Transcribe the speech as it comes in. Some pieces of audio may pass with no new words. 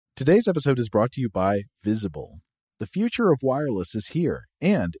Today's episode is brought to you by Visible. The future of wireless is here,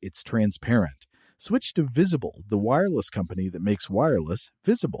 and it's transparent. Switch to Visible, the wireless company that makes wireless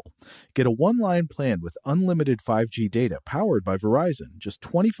visible. Get a one-line plan with unlimited 5G data powered by Verizon, just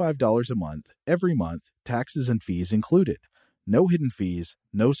 $25 a month, every month, taxes and fees included. No hidden fees,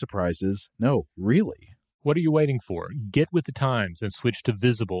 no surprises, no, really. What are you waiting for? Get with the times and switch to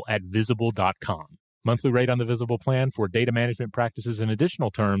Visible at Visible.com. Monthly rate on the Visible plan for data management practices and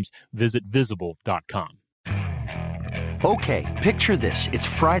additional terms, visit Visible.com. Okay, picture this. It's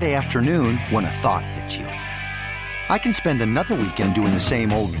Friday afternoon when a thought hits you. I can spend another weekend doing the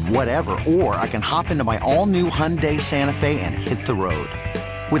same old whatever, or I can hop into my all-new Hyundai Santa Fe and hit the road.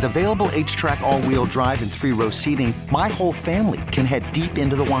 With available H-Track all-wheel drive and 3-row seating, my whole family can head deep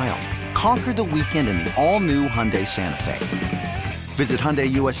into the wild. Conquer the weekend in the all-new Hyundai Santa Fe. Visit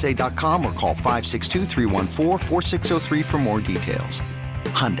HyundaiUSA.com or call 562-314-4603 for more details.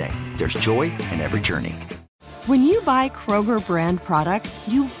 Hyundai, there's joy in every journey. When you buy Kroger brand products,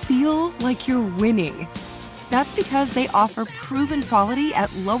 you feel like you're winning. That's because they offer proven quality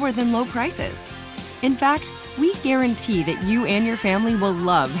at lower than low prices. In fact, we guarantee that you and your family will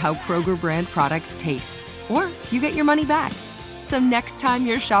love how Kroger brand products taste, or you get your money back. So next time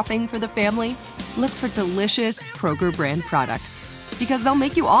you're shopping for the family, look for delicious Kroger brand products, because they'll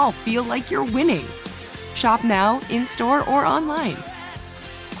make you all feel like you're winning. Shop now, in-store, or online.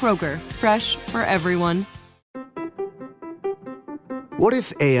 Kroger, fresh for everyone. What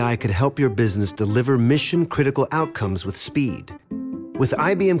if AI could help your business deliver mission-critical outcomes with speed? With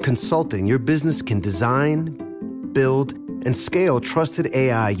IBM Consulting, your business can design, build, and scale trusted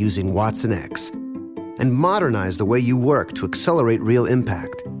AI using watsonx, and modernize the way you work to accelerate real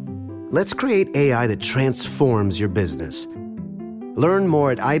impact. Let's create AI that transforms your business. Learn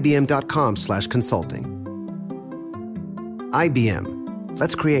more at ibm.com/consulting. IBM.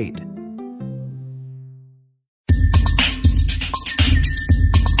 Let's create.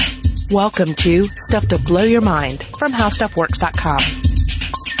 Welcome to Stuff to Blow Your Mind from HowStuffWorks.com.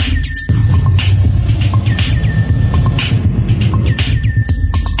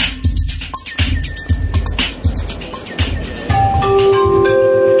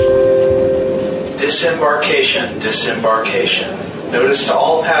 Disembarkation, disembarkation. Notice to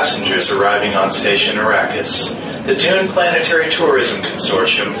all passengers arriving on Station Arrakis. The Dune Planetary Tourism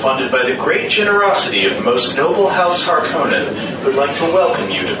Consortium, funded by the great generosity of Most Noble House Harkonnen, would like to welcome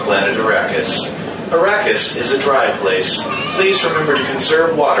you to planet Arrakis. Arrakis is a dry place. Please remember to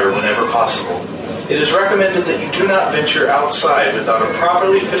conserve water whenever possible. It is recommended that you do not venture outside without a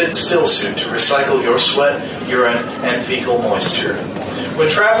properly fitted still suit to recycle your sweat, urine, and fecal moisture. When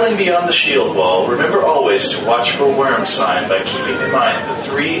traveling beyond the shield wall, remember always to watch for worm sign by keeping in mind the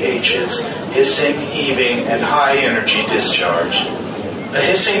 3 H's: hissing, heaving, and high energy discharge. A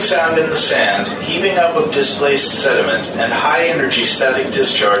hissing sound in the sand, heaving up of displaced sediment, and high energy static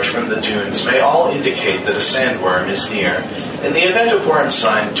discharge from the dunes may all indicate that a sandworm is near. In the event of worm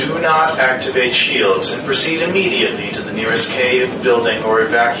sign, do not activate shields and proceed immediately to the nearest cave, building, or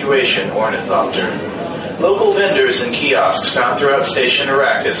evacuation ornithopter. Local vendors and kiosks found throughout Station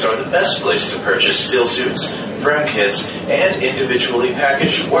Arrakis are the best place to purchase still suits, friend kits, and individually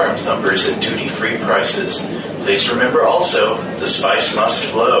packaged worm thumpers at duty-free prices. Please remember also, the spice must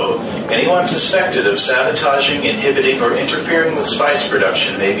flow. Anyone suspected of sabotaging, inhibiting, or interfering with spice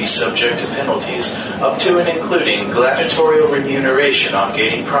production may be subject to penalties, up to and including gladiatorial remuneration on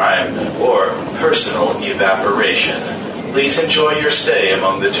Gating Prime, or personal evaporation. Please enjoy your stay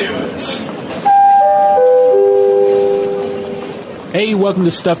among the dunes. Hey, welcome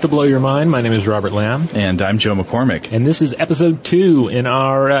to Stuff to Blow Your Mind. My name is Robert Lamb. And I'm Joe McCormick. And this is episode 2 in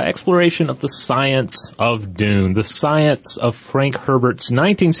our exploration of the science of Dune, the science of Frank Herbert's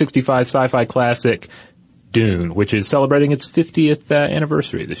 1965 sci-fi classic, Dune, which is celebrating its 50th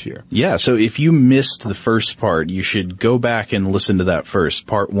anniversary this year. Yeah, so if you missed the first part, you should go back and listen to that first,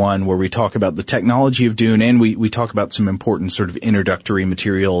 part 1, where we talk about the technology of Dune, and we talk about some important sort of introductory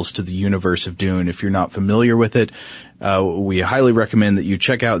materials to the universe of Dune. If you're not familiar with it, we highly recommend that you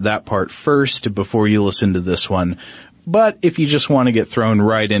check out that part first before you listen to this one. But if you just want to get thrown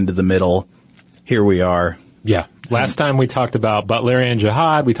right into the middle, here we are. Yeah. Last time we talked about Butlerian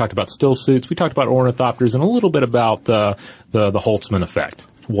Jihad, we talked about still suits, we talked about ornithopters, and a little bit about the Holtzman effect.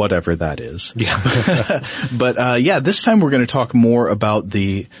 Whatever that is. Yeah. But this time we're going to talk more about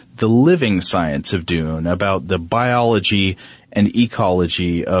the living science of Dune, about the biology and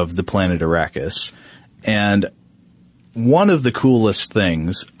ecology of the planet Arrakis. And one of the coolest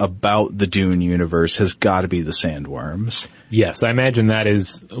things about the Dune universe has got to be the sandworms. Yes, I imagine that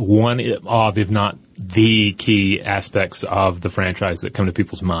is one of, if not the key aspects of the franchise that come to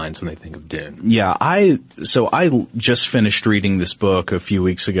people's minds when they think of Dune. Yeah, I just finished reading this book a few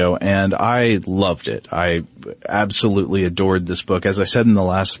weeks ago, and I loved it. I absolutely adored this book. As I said in the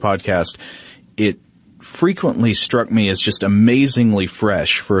last podcast, it frequently struck me as just amazingly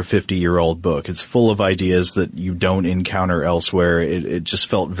fresh for a 50-year-old book. It's full of ideas that you don't encounter elsewhere. It just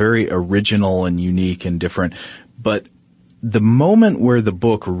felt very original and unique and different. But the moment where the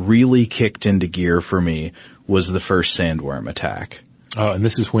book really kicked into gear for me was the first sandworm attack. Oh, and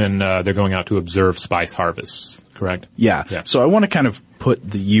this is when they're going out to observe spice harvests, correct? Yeah. So I want to kind of put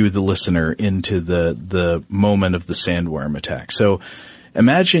the listener, into the moment of the sandworm attack. So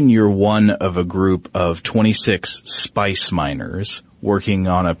imagine you're one of a group of 26 spice miners working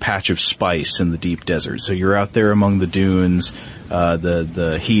on a patch of spice in the deep desert. So you're out there among the dunes.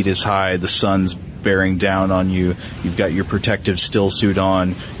 The heat is high. The sun's bearing down on you. You've got your protective still suit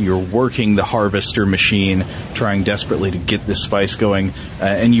on. You're working the harvester machine, trying desperately to get this spice going.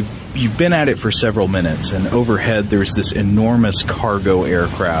 And you've been at it for several minutes. And overhead, there's this enormous cargo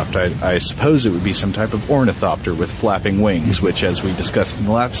aircraft. I suppose it would be some type of ornithopter with flapping wings, which, as we discussed in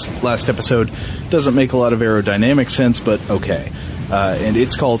the last episode, doesn't make a lot of aerodynamic sense, but okay. And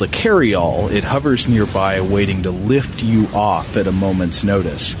it's called a carryall. It hovers nearby, waiting to lift you off at a moment's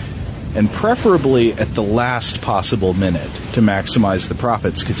notice. And preferably at the last possible minute to maximize the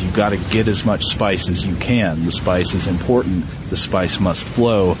profits, because you've got to get as much spice as you can. The spice is important. The spice must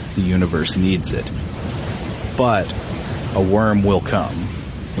flow. The universe needs it. But a worm will come.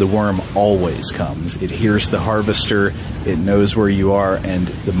 The worm always comes. It hears the harvester. It knows where you are. And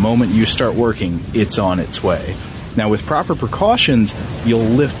the moment you start working, it's on its way. Now, with proper precautions, you'll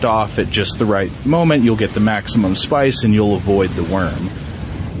lift off at just the right moment. You'll get the maximum spice, and you'll avoid the worm.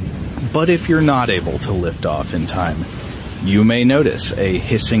 But if you're not able to lift off in time, you may notice a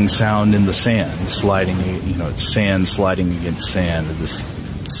hissing sound in the sand, sliding, it's sand sliding against sand, this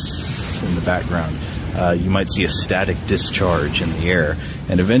in the background. You might see a static discharge in the air,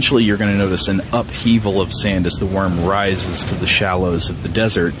 and eventually you're going to notice an upheaval of sand as the worm rises to the shallows of the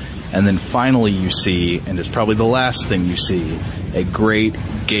desert, and then finally you see, and it's probably the last thing you see, a great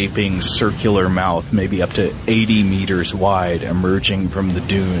gaping circular mouth, maybe up to 80 meters wide, emerging from the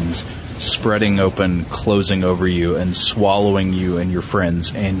dunes, spreading open, closing over you, and swallowing you and your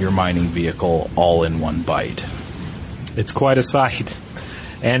friends and your mining vehicle all in one bite. It's quite a sight.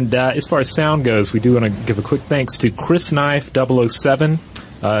 And as far as sound goes, we do want to give a quick thanks to Chris Knife 007.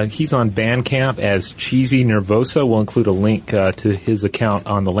 He's on Bandcamp as Cheesy Nervoso. We'll include a link to his account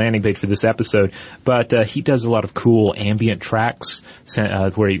on the landing page for this episode. But he does a lot of cool ambient tracks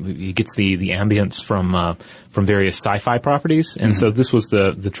where he gets the ambience from various sci-fi properties. And so this was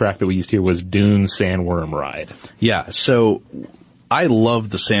the track that we used here was Dune Sandworm Ride. Yeah, so I love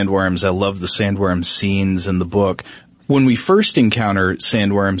the sandworms. I love the sandworm scenes in the book. When we first encounter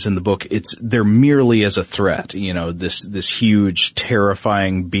sandworms in the book, they're merely as a threat. This huge,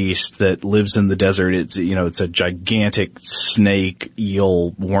 terrifying beast that lives in the desert. It's a gigantic snake,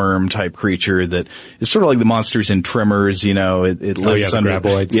 eel, worm type creature that is sort of like the monsters in Tremors. It lives under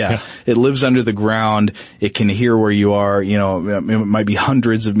graboids. Yeah, it lives under the ground. It can hear where you are. It might be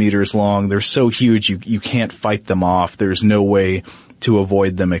hundreds of meters long. They're so huge you can't fight them off. There's no way to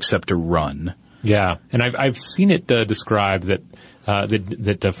avoid them except to run. Yeah, and I've seen it described that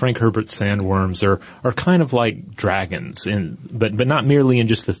Frank Herbert's sandworms are kind of like dragons, but not merely in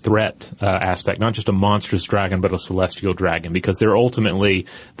just the threat aspect, not just a monstrous dragon, but a celestial dragon, because they're ultimately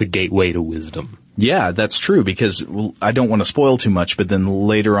the gateway to wisdom. Yeah, that's true, because I don't want to spoil too much, but then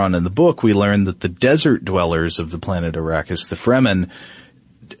later on in the book we learn that the desert dwellers of the planet Arrakis, the Fremen,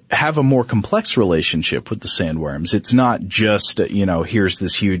 have a more complex relationship with the sandworms. It's not just, here's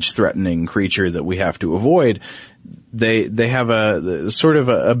this huge threatening creature that we have to avoid. They have a sort of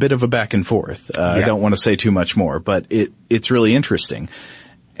a bit of a back and forth. I don't want to say too much more, but it's really interesting.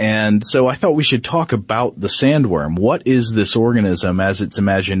 And so I thought we should talk about the sandworm. What is this organism as it's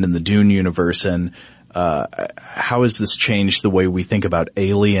imagined in the Dune universe, and how has this changed the way we think about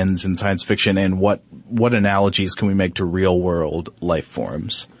aliens in science fiction, and what analogies can we make to real world life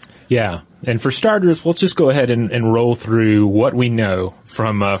forms? Yeah, and for starters, let's just go ahead and roll through what we know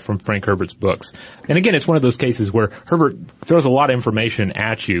from Frank Herbert's books. And again, it's one of those cases where Herbert throws a lot of information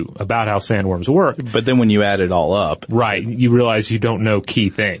at you about how sandworms work. But then when you add it all up, right, you realize you don't know key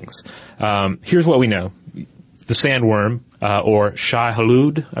things. Here's what we know. The sandworm, or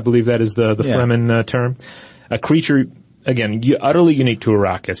Shai-Hulud, I believe that is the Fremen term, a creature again, utterly unique to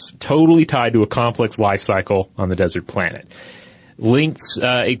Arrakis, totally tied to a complex life cycle on the desert planet. Lengths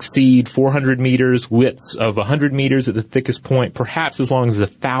exceed 400 meters, widths of 100 meters at the thickest point, perhaps as long as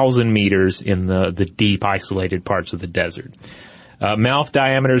 1,000 meters in the deep, isolated parts of the desert. Mouth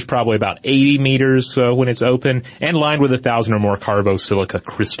diameter is probably about 80 meters when it's open, and lined with 1,000 or more carbosilica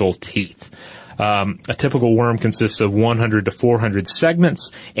crystal teeth. A typical worm consists of 100 to 400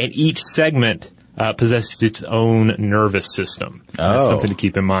 segments, and each segment possesses its own nervous system. That's something to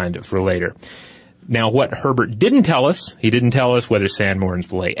keep in mind for later. Now, what Herbert didn't tell us, he didn't tell us whether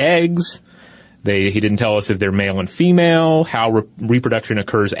sandworms lay eggs. He didn't tell us if they're male and female, how reproduction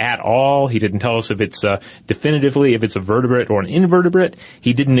occurs at all. He didn't tell us if it's definitively if it's a vertebrate or an invertebrate.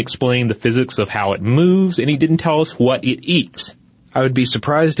 He didn't explain the physics of how it moves, and he didn't tell us what it eats. I would be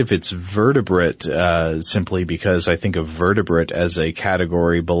surprised if it's vertebrate, simply because I think of vertebrate as a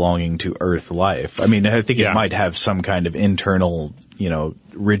category belonging to Earth life. I mean, I think it might have some kind of internal,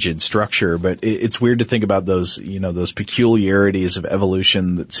 rigid structure, but it's weird to think about those, those peculiarities of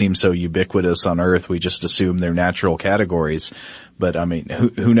evolution that seem so ubiquitous on Earth. We just assume they're natural categories. But I mean,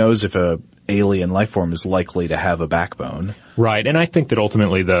 who knows if a alien life form is likely to have a backbone. Right, and I think that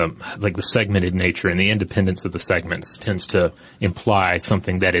ultimately the segmented nature and the independence of the segments tends to imply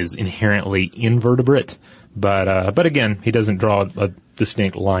something that is inherently invertebrate. But again, he doesn't draw a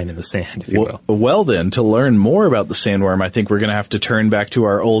distinct line in the sand, if you will. Well then, to learn more about the sandworm, I think we're going to have to turn back to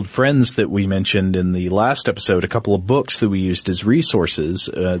our old friends that we mentioned in the last episode, a couple of books that we used as resources.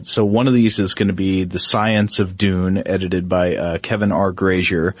 So one of these is going to be The Science of Dune, edited by Kevin R.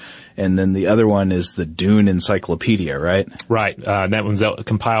 Grazier. And then the other one is the Dune Encyclopedia, right? Right. That one's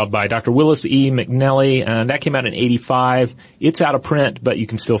compiled by Dr. Willis E. McNally, and that came out in 1985. It's out of print, but you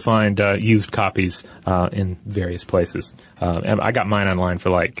can still find used copies in various places. And I got mine online for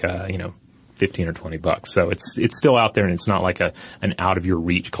 $15 or $20. So it's still out there, and it's not like an out of your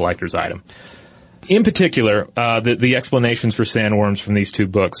reach collector's item. In particular, the explanations for sandworms from these two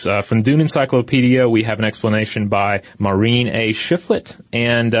books. From Dune Encyclopedia, we have an explanation by Maureen A. Shiflett,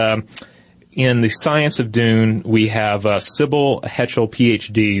 and in The Science of Dune, we have Sybil Hetchel,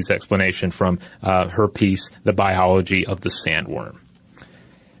 PhD's explanation from her piece, The Biology of the Sandworm.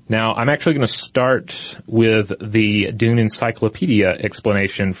 Now, I'm actually going to start with the Dune Encyclopedia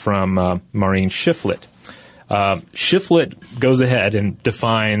explanation from Maureen Shiflett. Shiflett goes ahead and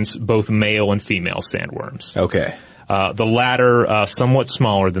defines both male and female sandworms. Okay. The latter somewhat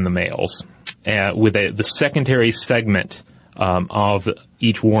smaller than the males, with the secondary segment of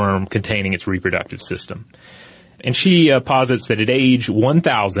each worm containing its reproductive system. And she posits that at age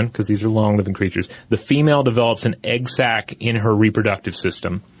 1,000, because these are long-living creatures, the female develops an egg sac in her reproductive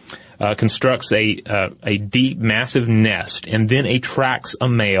system, constructs a deep, massive nest, and then attracts a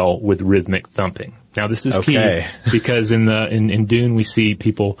male with rhythmic thumping. Now, this is key because in Dune we see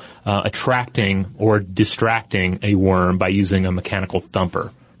people attracting or distracting a worm by using a mechanical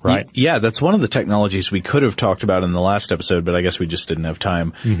thumper, right? Yeah, that's one of the technologies we could have talked about in the last episode, but I guess we just didn't have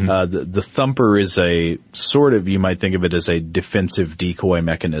time. Mm-hmm. The thumper is a sort of, you might think of it as a defensive decoy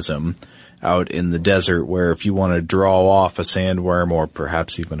mechanism out in the desert, where if you want to draw off a sandworm or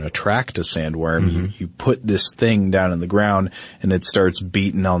perhaps even attract a sandworm, you put this thing down in the ground and it starts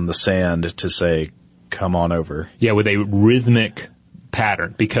beating on the sand to say, come on over. Yeah, with a rhythmic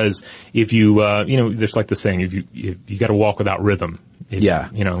pattern, because if you, there's like the saying, if you got to walk without rhythm.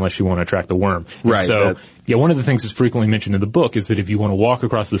 Unless you want to attract the worm. Right. So, one of the things that's frequently mentioned in the book is that if you want to walk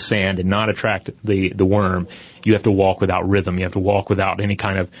across the sand and not attract the worm, you have to walk without rhythm. You have to walk without any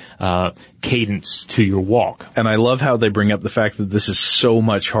kind of cadence to your walk. And I love how they bring up the fact that this is so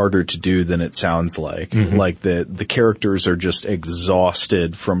much harder to do than it sounds like. Mm-hmm. Like the characters are just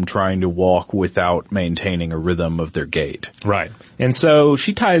exhausted from trying to walk without maintaining a rhythm of their gait. Right. And so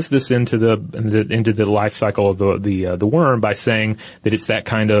she ties this into the life cycle of the worm by saying that it's that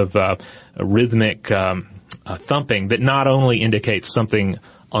kind of rhythmic thumping that not only indicates something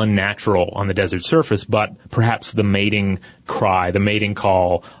unnatural on the desert surface, but perhaps the mating cry, the mating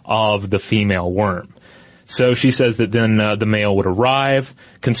call of the female worm. So she says that then the male would arrive,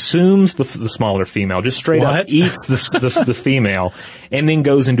 consumes the smaller female, just straight up eats the female, and then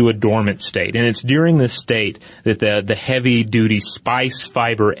goes into a dormant state. And it's during this state that the heavy-duty spice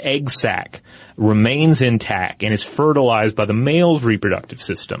fiber egg sac remains intact and is fertilized by the male's reproductive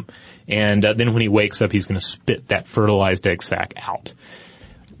system. And then when he wakes up, he's going to spit that fertilized egg sac out.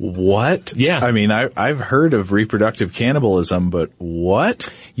 What? Yeah. I mean, I've heard of reproductive cannibalism, but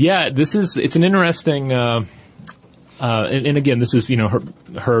what? Yeah, it's an interesting, and again, this is,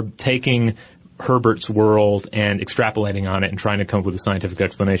 her taking Herbert's world and extrapolating on it and trying to come up with a scientific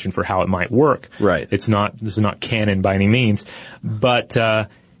explanation for how it might work. Right. This is not canon by any means, but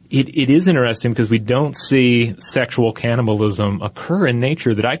it is interesting because we don't see sexual cannibalism occur in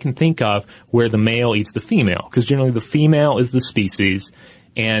nature that I can think of where the male eats the female, because generally the female is the species,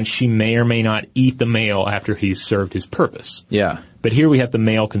 and she may or may not eat the male after he's served his purpose. Yeah. But here we have the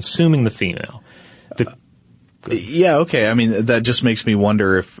male consuming the female. Yeah, okay. I mean, that just makes me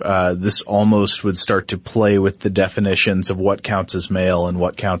wonder if this almost would start to play with the definitions of what counts as male and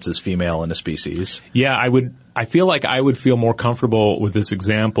what counts as female in a species. Yeah, I feel like I would feel more comfortable with this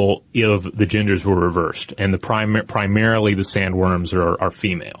example if the genders were reversed and primarily the sandworms are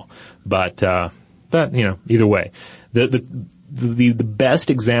female. But either way, the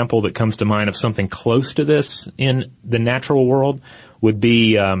best example that comes to mind of something close to this in the natural world would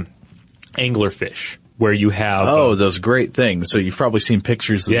be anglerfish, where you have those great things. So you've probably seen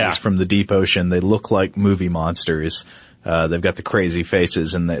pictures of these from the deep ocean. They look like movie monsters. They've got the crazy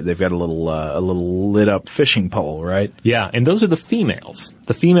faces, and they've got a little lit up fishing pole, right? Yeah, and those are the females.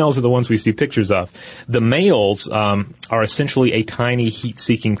 The females are the ones we see pictures of. The males are essentially a tiny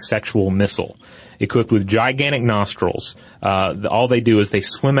heat-seeking sexual missile, equipped with gigantic nostrils. All they do is they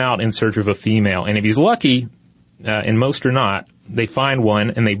swim out in search of a female, and if he's lucky, and most are not, they find one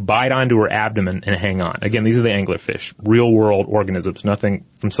and they bite onto her abdomen and hang on. Again, these are the anglerfish, real-world organisms, nothing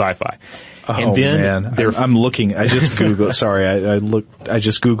from sci-fi. And then man, I'm looking. I just googled. Sorry, I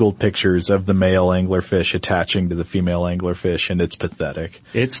just googled pictures of the male anglerfish attaching to the female anglerfish, and it's pathetic.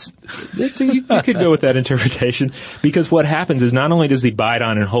 You could go with that interpretation, because what happens is not only does he bite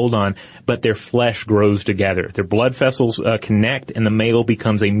on and hold on, but their flesh grows together. Their blood vessels connect, and the male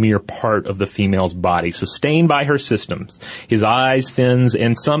becomes a mere part of the female's body, sustained by her systems. His eyes, fins,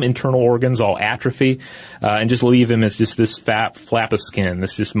 and some internal organs all atrophy, and just leave him as just this fat flap of skin,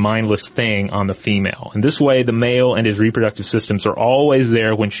 this just mindless thing on the female. And this way, the male and his reproductive systems are always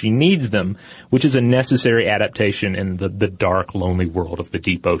there when she needs them, which is a necessary adaptation in the dark, lonely world of the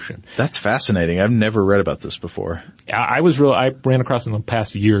deep ocean. That's fascinating. I've never read about this before. I ran across it in the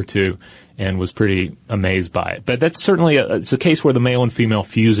past year or two and was pretty amazed by it. But that's certainly it's a case where the male and female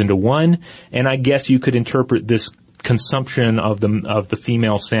fuse into one, and I guess you could interpret this consumption of the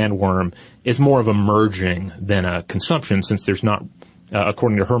female sandworm is more of a merging than a consumption, since there's not,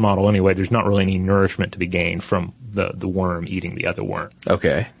 according to her model anyway, there's not really any nourishment to be gained from the worm eating the other worm.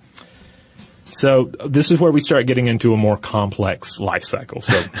 Okay. So this is where we start getting into a more complex life cycle.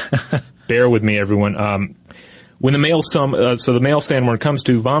 So bear with me, everyone. When the male sandworm comes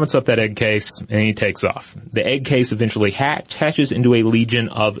to, vomits up that egg case, and he takes off. The egg case eventually hatches into a legion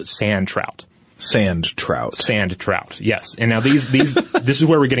of sand trout. Sand trout, yes. And now these this is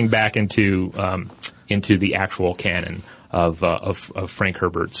where we're getting back into the actual canon of Frank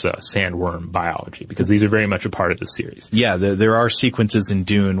Herbert's sandworm biology, because these are very much a part of the series. Yeah, there are sequences in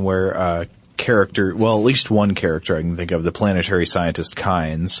Dune where at least one character I can think of, the planetary scientist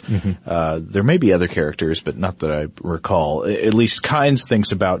Kynes. Mm-hmm. There may be other characters, but not that I recall. At least Kynes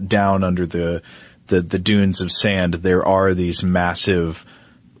thinks about down under the dunes of sand, there are these massive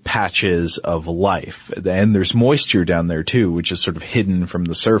patches of life, and there's moisture down there too, which is sort of hidden from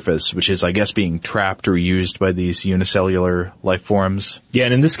the surface, which is, I guess, being trapped or used by these unicellular life forms. Yeah,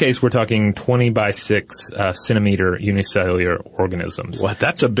 and in this case, we're talking 20 by 6 centimeter unicellular organisms. What?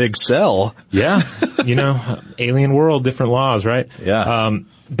 That's a big cell. Yeah, alien world, different laws, right? Yeah.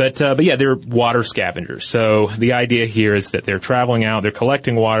 But yeah, they're water scavengers. So the idea here is that they're traveling out, they're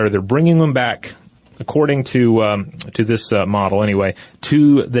collecting water, they're bringing them back, according to this model anyway,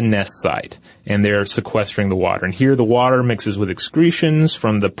 to the nest site, and they're sequestering the water. And here the water mixes with excretions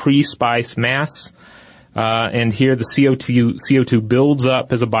from the pre-spice mass, and here the CO2 builds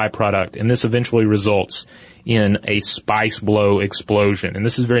up as a byproduct, and this eventually results in a spice blow explosion. And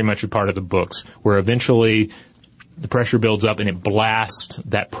this is very much a part of the books, where eventually the pressure builds up and it blasts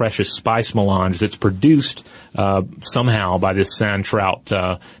that precious spice melange that's produced somehow by this sand trout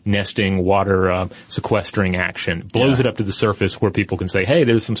nesting water sequestering action. Blows it up to the surface where people can say, hey,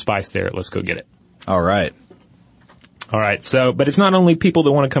 there's some spice there, let's go get it. All right. So, but it's not only people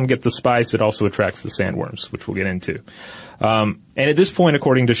that want to come get the spice, it also attracts the sandworms, which we'll get into. And at this point,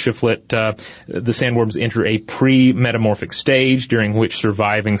 according to Shiflett, the sandworms enter a pre-metamorphic stage during which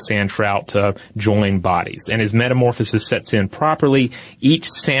surviving sand trout join bodies. And as metamorphosis sets in properly, each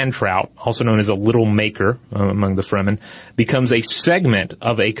sand trout, also known as a little maker among the Fremen, becomes a segment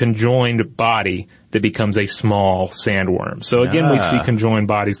of a conjoined body that becomes a small sandworm. So again, we see conjoined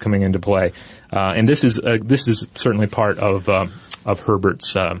bodies coming into play. And this is certainly part of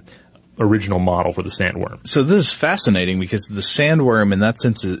Herbert's original model for the sandworm. So this is fascinating because the sandworm, in that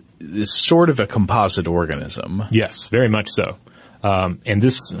sense, is sort of a composite organism. Yes, very much so. And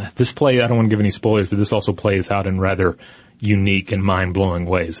this play, I don't want to give any spoilers, but this also plays out in rather unique and mind-blowing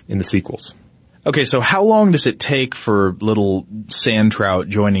ways in the sequels. Okay, so how long does it take for little sand trout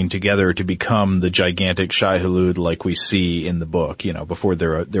joining together to become the gigantic Shai-Hulud like we see in the book, before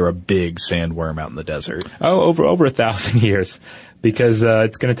they're a big sandworm out in the desert? Oh, over 1,000 years. Because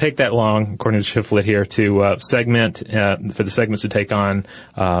it's going to take that long, according to Shiflett here, to segment for the segments to take on,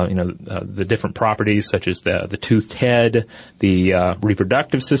 the different properties such as the toothed head, the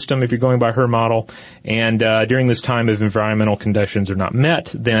reproductive system, if you're going by her model. And during this time, if environmental conditions are not met,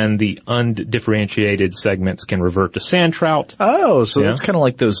 then the undifferentiated segments can revert to sand trout. Oh, so that's kind of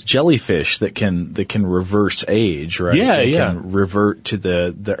like those jellyfish that can reverse age, right? They can revert to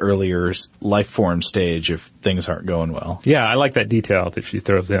the earlier life form stage if things aren't going well. Yeah, I like that detail that she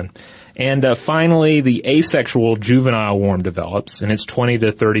throws in. And finally, the asexual juvenile worm develops, and it's 20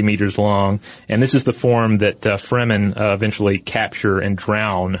 to 30 meters long. And this is the form that Fremen eventually capture and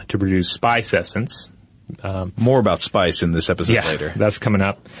drown to produce spice essence. More about spice in this episode later. That's coming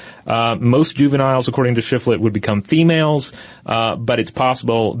up. Most juveniles, according to Shiflett, would become females, but it's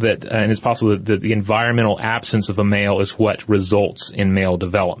possible that the environmental absence of a male is what results in male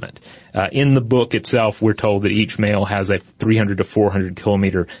development. In the book itself, we're told that each male has a 300 to 400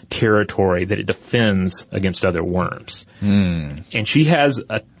 kilometer territory that it defends against other worms. And she has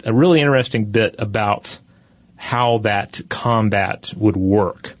a really interesting bit about how that combat would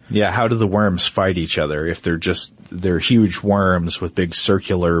work. Yeah, how do the worms fight each other if they're huge worms with big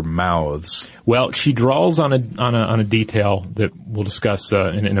circular mouths? Well, she draws on a detail that we'll discuss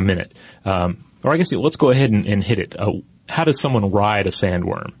in a minute. Or I guess let's go ahead and hit it. How does someone ride a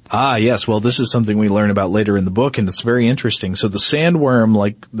sandworm? Ah, yes. Well, this is something we learn about later in the book, and it's very interesting. So the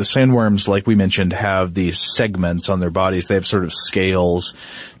sandworms, like we mentioned, have these segments on their bodies. They have sort of scales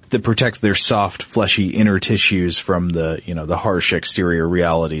that protect their soft, fleshy inner tissues from the harsh exterior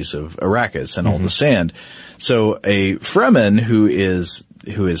realities of Arrakis and all the sand. So a Fremen who is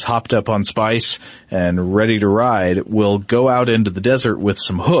hopped up on spice and ready to ride will go out into the desert with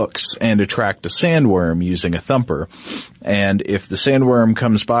some hooks and attract a sandworm using a thumper. And if the sandworm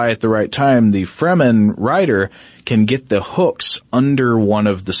comes by at the right time, the Fremen rider can get the hooks under one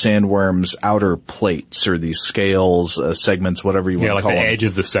of the sandworm's outer plates or these scales, segments, whatever you want to call them. Yeah, like the edge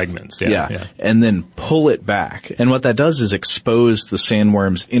of the segments. Yeah. And then pull it back. And what that does is expose the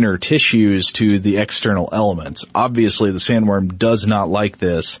sandworm's inner tissues to the external elements. Obviously, the sandworm does not like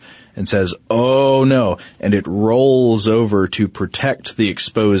this and says, oh no, and it rolls over to protect the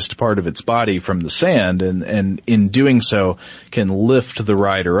exposed part of its body from the sand, and in doing so can lift the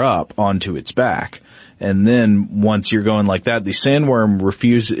rider up onto its back. And then once you're going like that, the sandworm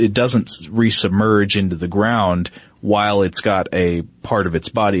it doesn't resubmerge into the ground while it's got a part of its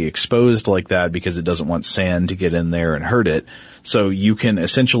body exposed like that because it doesn't want sand to get in there and hurt it. So you can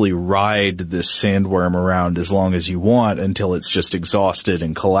essentially ride this sandworm around as long as you want until it's just exhausted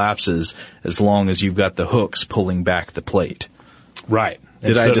and collapses, as long as you've got the hooks pulling back the plate. Right.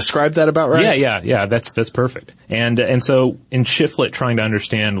 Did I describe that about right? Yeah. That's perfect. And so in Shiflett trying to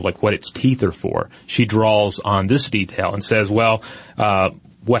understand like what its teeth are for, she draws on this detail and says, well,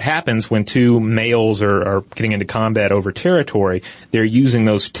 what happens when two males are getting into combat over territory, they're using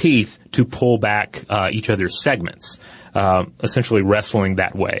those teeth to pull back each other's segments. Essentially wrestling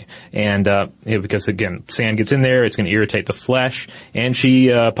that way. And because, again, sand gets in there, it's going to irritate the flesh. And she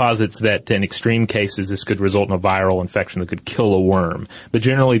posits that in extreme cases, this could result in a viral infection that could kill a worm. But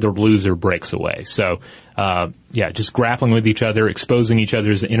generally, the loser breaks away. So, just grappling with each other, exposing each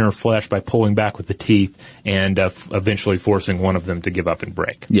other's inner flesh by pulling back with the teeth, and eventually forcing one of them to give up and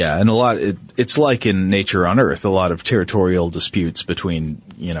break. Yeah, and it's like in Nature on Earth, a lot of territorial disputes between,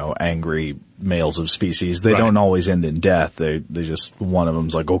 angry males of species. They don't always end in death. They just, one of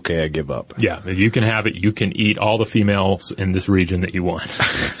them's like, okay, I give up. Yeah, you can have it. You can eat all the females in this region that you want.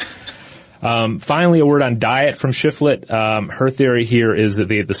 Finally, a word on diet from Shiflett. Her theory here is that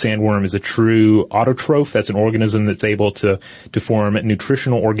the sandworm is a true autotroph. That's an organism that's able to form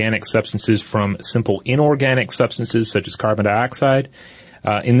nutritional organic substances from simple inorganic substances such as carbon dioxide.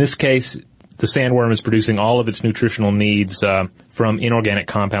 In this case, the sandworm is producing all of its nutritional needs from inorganic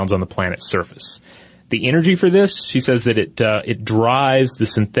compounds on the planet's surface. The energy for this, she says that it drives the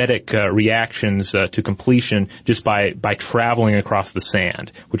synthetic reactions to completion just by traveling across the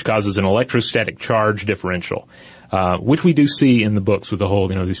sand, which causes an electrostatic charge differential, which we do see in the books with the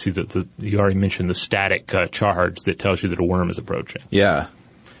whole, you see that you already mentioned the static charge that tells you that a worm is approaching. Yeah.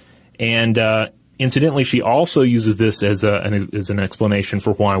 And Incidentally, she also uses this as an explanation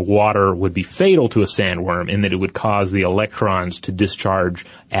for why water would be fatal to a sandworm, in that it would cause the electrons to discharge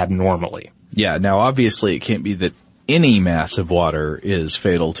abnormally. Yeah, now obviously it can't be that any mass of water is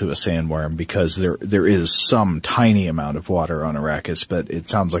fatal to a sandworm, because there is some tiny amount of water on Arrakis, but it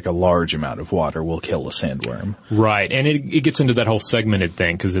sounds like a large amount of water will kill a sandworm. Right, and it gets into that whole segmented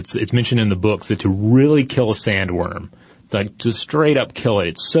thing, because it's mentioned in the book that to really kill a sandworm, like to straight up kill it,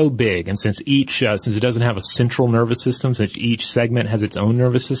 it's so big, and since it doesn't have a central nervous system, since each segment has its own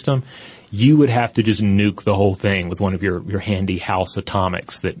nervous system, you would have to just nuke the whole thing with one of your handy house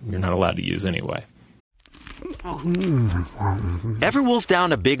atomics that you're not allowed to use anyway. Ever wolfed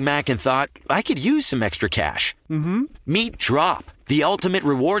down a Big Mac and thought, I could use some extra cash? Mm-hmm. Meet Drop, the ultimate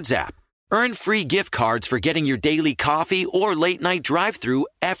rewards app. Earn free gift cards for getting your daily coffee or late night drive-thru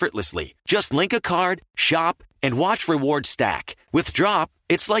effortlessly. Just link a card, shop, and watch rewards stack. With Drop,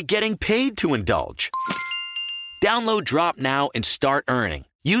 it's like getting paid to indulge. Download Drop now and start earning.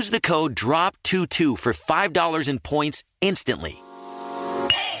 Use the code DROP22 for $5 in points instantly.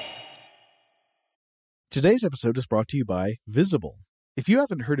 Today's episode is brought to you by Visible. If you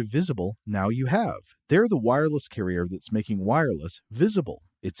haven't heard of Visible, now you have. They're the wireless carrier that's making wireless visible.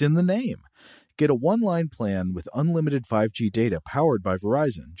 It's in the name. Get a one-line plan with unlimited 5G data powered by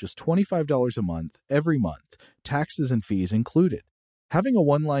Verizon, just $25 a month, every month, taxes and fees included. Having a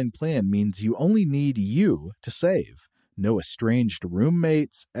one-line plan means you only need you to save. No estranged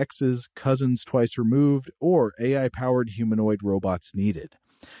roommates, exes, cousins twice removed, or AI-powered humanoid robots needed.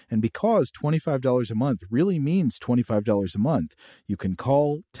 And because $25 a month really means $25 a month, you can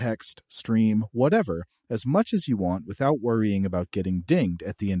call, text, stream, whatever, as much as you want without worrying about getting dinged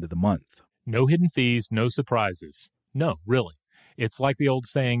at the end of the month. No hidden fees, no surprises. No, really. It's like the old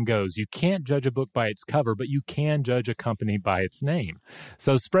saying goes, you can't judge a book by its cover, but you can judge a company by its name.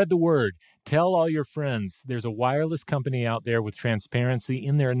 So spread the word. Tell all your friends there's a wireless company out there with transparency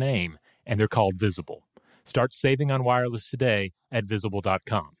in their name, and they're called Visible. Start saving on wireless today at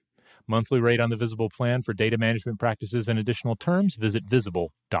Visible.com. Monthly rate on the Visible plan for data management practices and additional terms, visit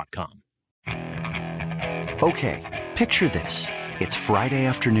Visible.com. Okay, picture this. It's Friday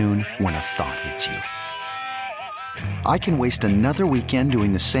afternoon when a thought hits you. I can waste another weekend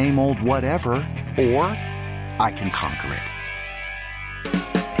doing the same old whatever, or I can conquer it.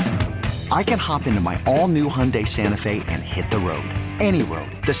 I can hop into my all-new Hyundai Santa Fe and hit the road. Any road.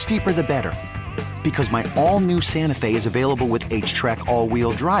 The steeper, the better. Because my all-new Santa Fe is available with H-Track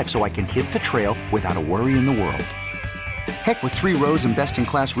all-wheel drive, so I can hit the trail without a worry in the world. Heck, with 3 rows and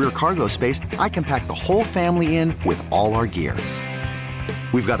best-in-class rear cargo space, I can pack the whole family in with all our gear.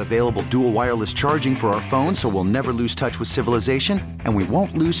 We've got available dual wireless charging for our phones, so we'll never lose touch with civilization, and we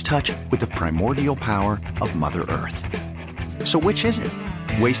won't lose touch with the primordial power of Mother Earth. So which is it?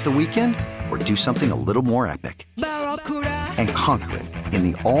 Waste the weekend or do something a little more epic? And conquer it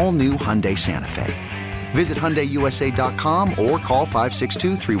in the all-new Hyundai Santa Fe. Visit HyundaiUSA.com or call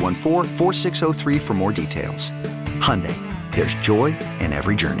 562-314-4603 for more details. Hyundai, there's joy in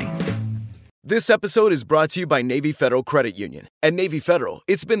every journey. This episode is brought to you by Navy Federal Credit Union. At Navy Federal,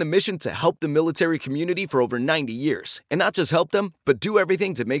 it's been the mission to help the military community for over 90 years. And not just help them, but do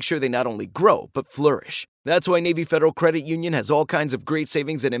everything to make sure they not only grow, but flourish. That's why Navy Federal Credit Union has all kinds of great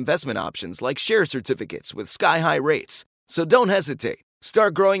savings and investment options like share certificates with sky-high rates. So don't hesitate.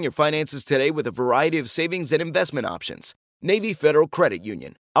 Start growing your finances today with a variety of savings and investment options. Navy Federal Credit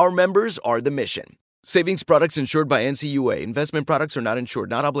Union. Our members are the mission. Savings products insured by NCUA. Investment products are not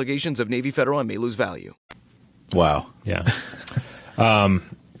insured, not obligations of Navy Federal and may lose value. Wow. Yeah.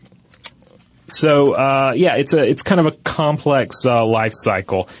 It's kind of a complex life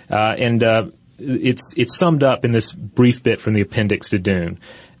cycle, and it's summed up in this brief bit from the appendix to Dune.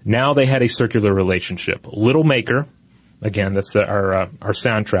 Now they had a circular relationship. Little Maker, again, that's our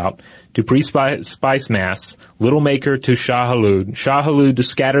soundtrack, to pre-spice mass, Little Maker to Shah-Hulud, Shah-Hulud to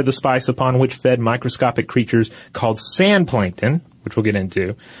scatter the spice upon which fed microscopic creatures called sand plankton, which we'll get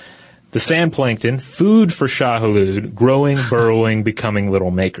into. The sand plankton, food for Shah-Hulud, growing, burrowing, becoming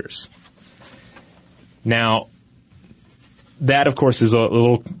Little Makers. Now, that, of course, is a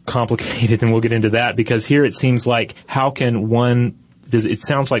little complicated, and we'll get into that, because here it seems like it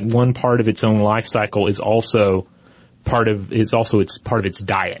sounds like one part of its own life cycle is also part of its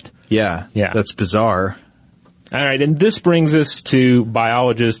diet. Yeah. That's bizarre. All right, and this brings us to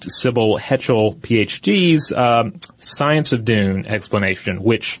biologist Sybil Hetchel, PhD's Science of Dune explanation,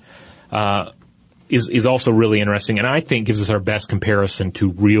 which is also really interesting, and I think gives us our best comparison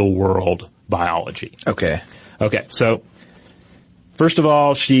to real-world biology. Okay. So First of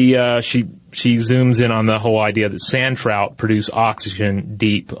all, she zooms in on the whole idea that sand trout produce oxygen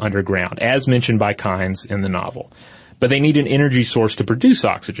deep underground, as mentioned by Kynes in the novel. But they need an energy source to produce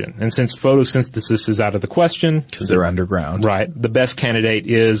oxygen. And since photosynthesis is out of the question... Because they're underground. Right. The best candidate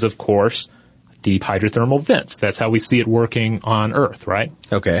is, of course, deep hydrothermal vents. That's how we see it working on Earth, right?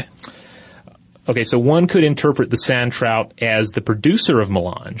 Okay. Okay, so one could interpret the sand trout as the producer of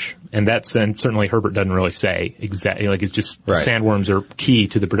melange, and certainly Herbert doesn't really say exactly, like it's just sandworms are key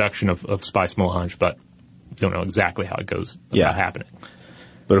to the production of spice melange, but you don't know exactly how it goes about happening.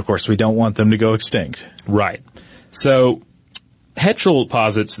 But of course we don't want them to go extinct. Right. So Hetchel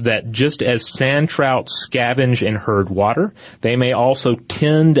posits that just as sand trout scavenge and herd water, they may also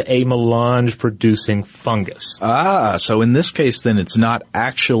tend a melange-producing fungus. Ah, so in this case, then it's not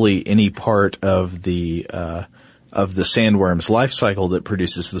actually any part of the sandworm's life cycle that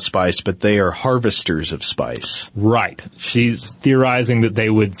produces the spice, but they are harvesters of spice. Right. She's theorizing that they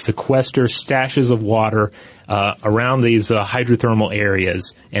would sequester stashes of water around these hydrothermal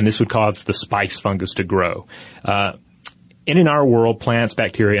areas, and this would cause the spice fungus to grow. And in our world, plants,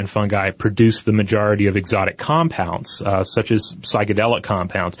 bacteria, and fungi produce the majority of exotic compounds, such as psychedelic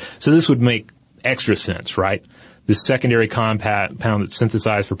compounds. So this would make extra sense, right? This secondary compound that's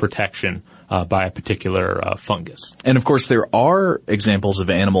synthesized for protection by a particular fungus. And of course, there are examples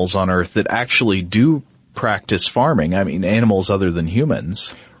of animals on Earth that actually do practice farming. I mean, animals other than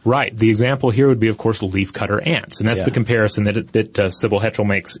humans. Right. The example here would be, of course, leafcutter ants, and that's the comparison that Sybil Hetchel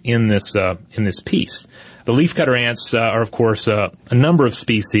makes in this piece. The leafcutter ants are, of course, a number of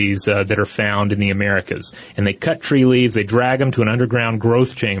species that are found in the Americas, and they cut tree leaves, they drag them to an underground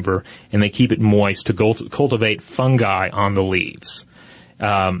growth chamber, and they keep it moist to cultivate fungi on the leaves.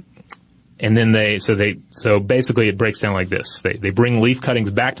 And then so basically it breaks down like this. They bring leaf cuttings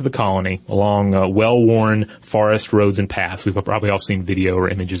back to the colony along well-worn forest roads and paths. We've probably all seen video or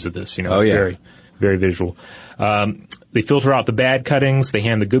images of this, It's very, very visual. They filter out the bad cuttings. They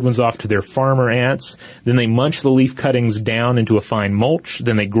hand the good ones off to their farmer ants. Then they munch the leaf cuttings down into a fine mulch.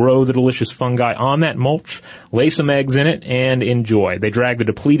 Then they grow the delicious fungi on that mulch, lay some eggs in it, and enjoy. They drag the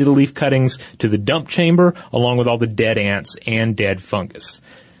depleted leaf cuttings to the dump chamber along with all the dead ants and dead fungus.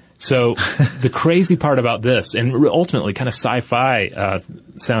 So the crazy part about this, and ultimately kind of sci-fi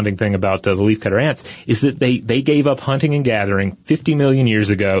sounding thing about the leafcutter ants, is that they gave up hunting and gathering 50 million years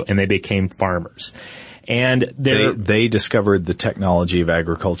ago, and they became farmers. And they discovered the technology of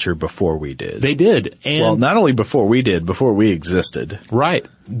agriculture before we did. They did. And well, not only before we did, before we existed. Right.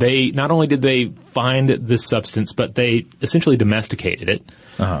 They not only did they find this substance, but they essentially domesticated it.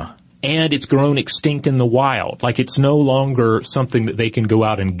 Uh-huh. And it's grown extinct in the wild. Like, it's no longer something that they can go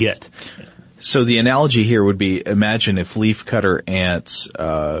out and get. So the analogy here would be, imagine if leafcutter ants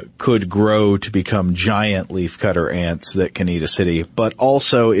could grow to become giant leafcutter ants that can eat a city, but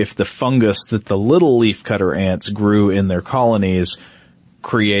also if the fungus that the little leafcutter ants grew in their colonies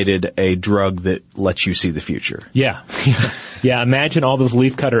created a drug that lets you see the future. Yeah. Yeah, imagine all those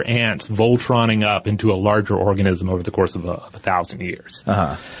leafcutter ants Voltroning up into a larger organism over the course of 1,000 years.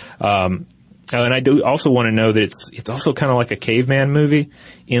 Uh-huh. And I do also want to know that it's also kind of like a caveman movie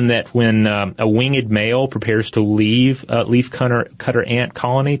in that when a winged male prepares to leave a leafcutter ant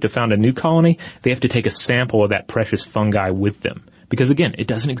colony to found a new colony, they have to take a sample of that precious fungi with them. Because, again, it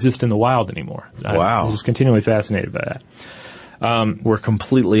doesn't exist in the wild anymore. Wow. I'm just continually fascinated by that. We're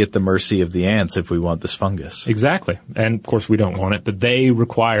completely at the mercy of the ants if we want this fungus. Exactly. And, of course, we don't want it, but they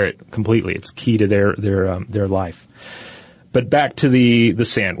require it completely. It's key to their life. But back to the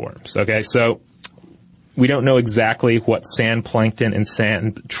sandworms, okay? So we don't know exactly what sand plankton and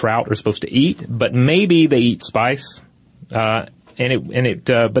sand trout are supposed to eat, but maybe they eat spice. But it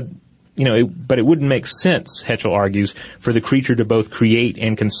wouldn't make sense, Hetchel argues, for the creature to both create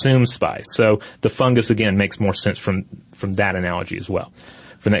and consume spice. So the fungus, again, makes more sense from that analogy as well,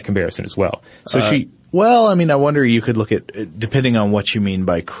 from that comparison as well. So Well, I mean, I wonder, you could look at, depending on what you mean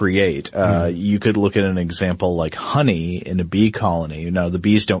by create, you could look at an example like honey in a bee colony. You know, the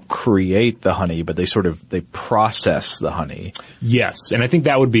bees don't create the honey, but they process the honey. Yes, and I think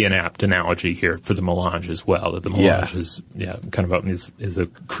that would be an apt analogy here for the melange as well, that the melange is a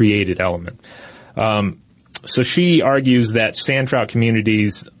created element. So she argues that sand trout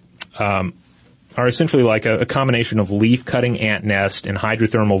communities, are essentially like a combination of leaf-cutting ant nest and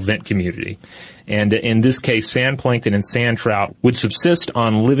hydrothermal vent community. And in this case, sand plankton and sand trout would subsist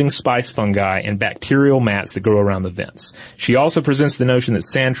on living spice fungi and bacterial mats that grow around the vents. She also presents the notion that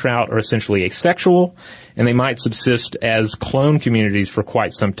sand trout are essentially asexual and they might subsist as clone communities for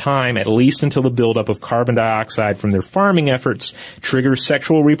quite some time, at least until the buildup of carbon dioxide from their farming efforts triggers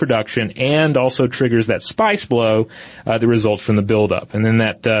sexual reproduction and also triggers that spice blow that results from the buildup. And then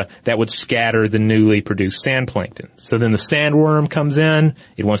that would scatter the newly produced sand plankton. So then the sandworm comes in,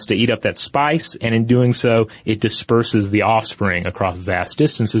 it wants to eat up that spice, and in doing so, it disperses the offspring across vast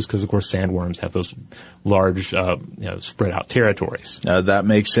distances because, of course, sandworms have those large, spread out territories. That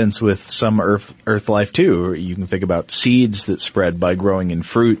makes sense with some earth life too. You can think about seeds that spread by growing in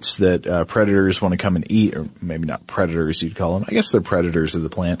fruits that predators want to come and eat, or maybe not predators you'd call them. I guess they're predators of the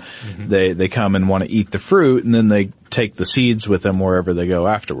plant. Mm-hmm. They come and want to eat the fruit, and then they take the seeds with them wherever they go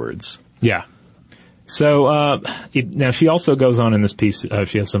afterwards. Yeah. So now she also goes on in this piece.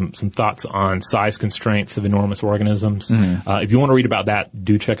 She has some thoughts on size constraints of enormous organisms. Mm-hmm. If you want to read about that,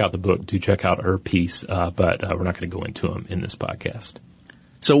 do check out the book. Do check out her piece. But we're not going to go into them in this podcast.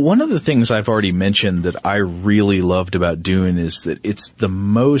 So one of the things I've already mentioned that I really loved about Dune is that it's the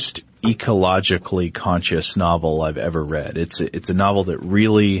most ecologically conscious novel I've ever read. It's a novel that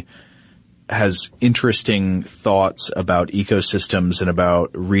really has interesting thoughts about ecosystems and about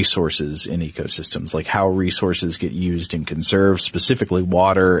resources in ecosystems, like how resources get used and conserved, specifically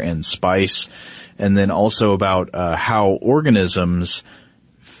water and spice, and then also about how organisms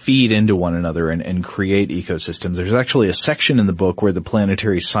feed into one another and create ecosystems. There's actually a section in the book where the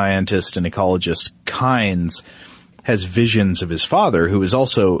planetary scientist and ecologist Kynes has visions of his father, who is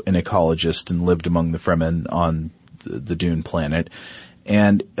also an ecologist and lived among the Fremen on the Dune planet.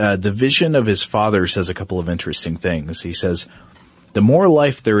 And the vision of his father says a couple of interesting things. He says, the more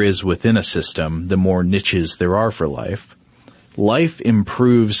life there is within a system, the more niches there are for life. Life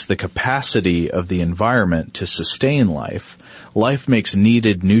improves the capacity of the environment to sustain life. Life makes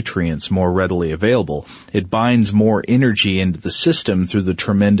needed nutrients more readily available. It binds more energy into the system through the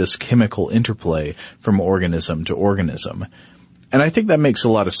tremendous chemical interplay from organism to organism. And I think that makes a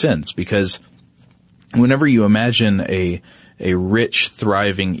lot of sense, because whenever you imagine a rich,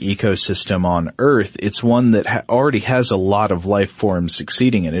 thriving ecosystem on Earth, it's one that already has a lot of life forms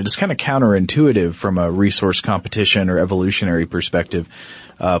succeeding in it. It's kind of counterintuitive from a resource competition or evolutionary perspective.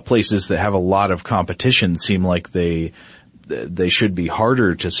 Places that have a lot of competition seem like they should be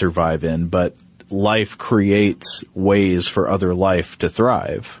harder to survive in, but life creates ways for other life to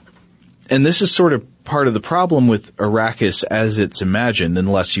thrive. And this is sort of part of the problem with Arrakis as it's imagined,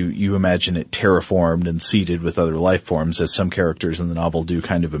 unless you imagine it terraformed and seeded with other life forms, as some characters in the novel do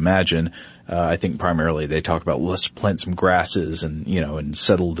kind of imagine. I think primarily they talk about, let's plant some grasses and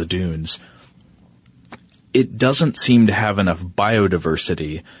settle the dunes. It doesn't seem to have enough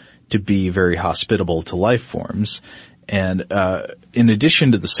biodiversity to be very hospitable to life forms. And in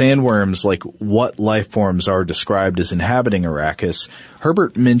addition to the sandworms, like what life forms are described as inhabiting Arrakis,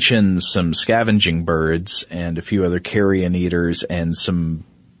 Herbert mentions some scavenging birds and a few other carrion eaters and some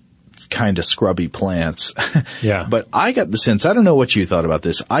kind of scrubby plants. Yeah. But I got the sense, I don't know what you thought about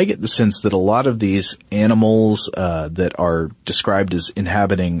this, I get the sense that a lot of these animals that are described as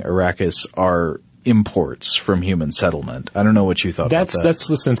inhabiting Arrakis are imports from human settlement. I don't know what you thought about that. That's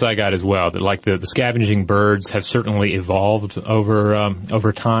the sense I got as well. That like the scavenging birds have certainly evolved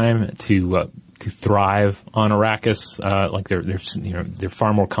over time to thrive on Arrakis. Like they're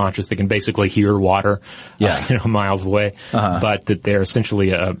far more conscious. They can basically hear water, miles away. Uh-huh. But that they're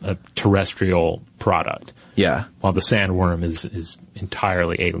essentially a terrestrial product. Yeah. While the sandworm is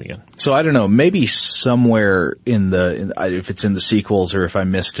entirely alien. So I don't know, maybe somewhere if it's in the sequels or if I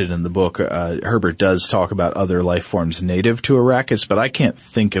missed it in the book, Herbert does talk about other life forms native to Arrakis, but I can't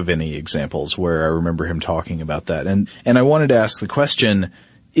think of any examples where I remember him talking about that. And I wanted to ask the question,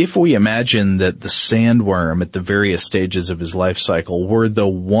 if we imagine that the sandworm at the various stages of his life cycle were the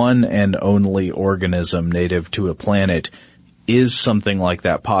one and only organism native to a planet, is something like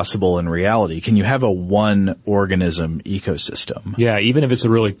that possible in reality? Can you have a one organism ecosystem? Yeah, even if it's a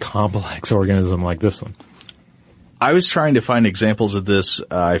really complex organism like this one. I was trying to find examples of this.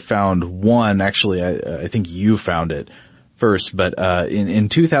 I found one, actually, I think you found it first, but in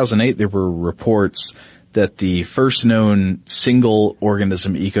 2008 there were reports that the first known single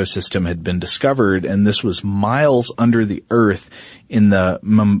organism ecosystem had been discovered, and this was miles under the earth in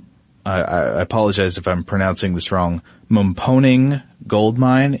the I apologize if I'm pronouncing this wrong, Mumponing gold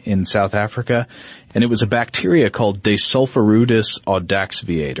mine in South Africa, and it was a bacteria called Desulforudus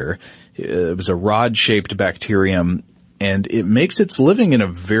audaxviator. It was a rod-shaped bacterium, and it makes its living in a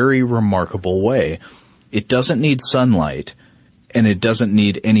very remarkable way. It doesn't need sunlight, and it doesn't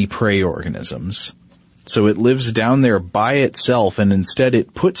need any prey organisms. So it lives down there by itself, and instead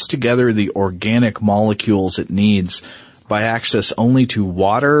it puts together the organic molecules it needs by access only to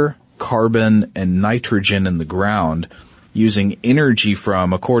water, carbon and nitrogen in the ground using energy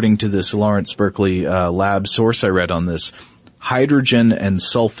from, according to this Lawrence Berkeley lab source I read on this, hydrogen and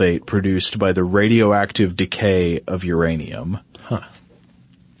sulfate produced by the radioactive decay of uranium. Huh.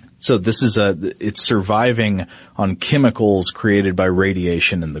 So this is it's surviving on chemicals created by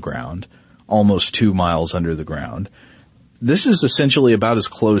radiation in the ground, almost 2 miles under the ground. This is essentially about as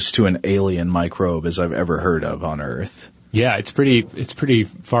close to an alien microbe as I've ever heard of on Earth. Yeah, it's pretty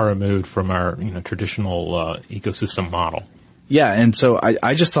far removed from our, traditional ecosystem model. Yeah, and so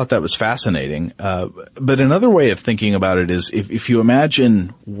I just thought that was fascinating. But another way of thinking about it is if you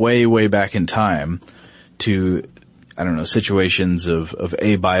imagine way, way back in time to, I don't know, situations of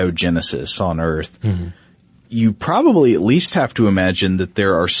abiogenesis on Earth, you probably at least have to imagine that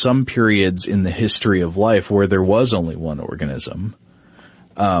there are some periods in the history of life where there was only one organism.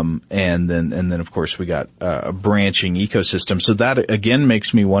 And then of course we got a branching ecosystem. So that again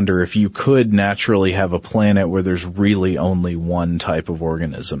makes me wonder if you could naturally have a planet where there's really only one type of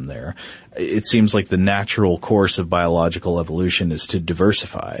organism there. It seems like the natural course of biological evolution is to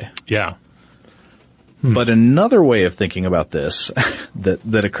diversify. Yeah. But another way of thinking about this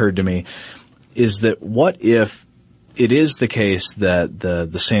that occurred to me is that what if it is the case that the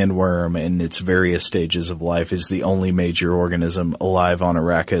sandworm in its various stages of life is the only major organism alive on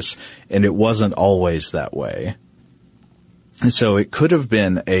Arrakis, and it wasn't always that way. And so it could have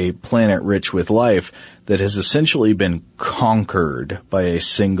been a planet rich with life that has essentially been conquered by a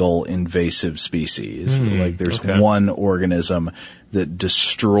single invasive species. Like there's one organism that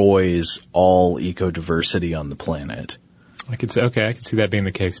destroys all ecodiversity on the planet. I could see that being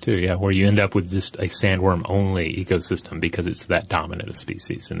the case too. Yeah, where you end up with just a sandworm-only ecosystem because it's that dominant a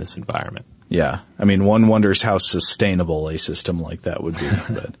species in this environment. Yeah, I mean, one wonders how sustainable a system like that would be.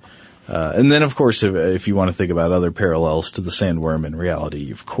 But, and then, of course, if you want to think about other parallels to the sandworm in reality,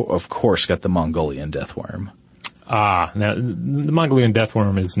 you've of course got the Mongolian deathworm. Ah, now the Mongolian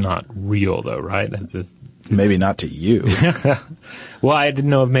deathworm is not real, though, right? Maybe not to you. Well, I didn't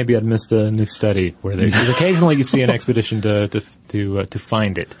know if maybe I'd missed a new study where because occasionally you see an expedition to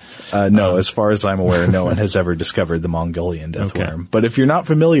find it. No, as far as I'm aware, no one has ever discovered the Mongolian deathworm. Okay. But if you're not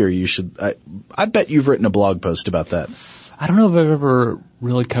familiar, you should. I bet you've written a blog post about that. I don't know if I've ever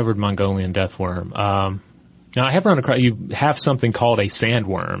really covered Mongolian deathworm. Now, I have run across, you have something called a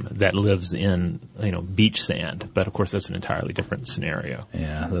sandworm that lives in, beach sand, but of course that's an entirely different scenario.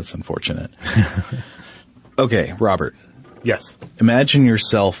 Yeah, that's unfortunate. Okay, Robert. Yes. Imagine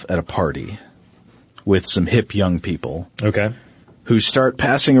yourself at a party with some hip young people. Okay. Who start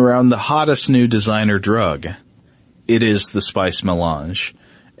passing around the hottest new designer drug. It is the spice melange.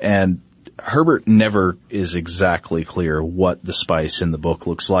 And Herbert never is exactly clear what the spice in the book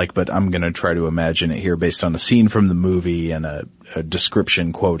looks like, but I'm going to try to imagine it here based on a scene from the movie and a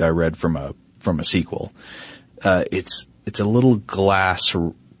description quote I read from a sequel. It's a little glass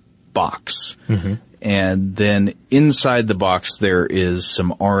box. Mm-hmm. And then inside the box there is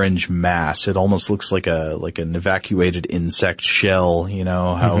some orange mass. It almost looks like an evacuated insect shell,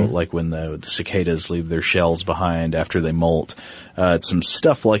 how like when the cicadas leave their shells behind after they molt. It's some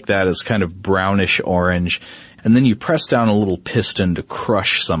stuff like that. It's kind of brownish orange. And then you press down a little piston to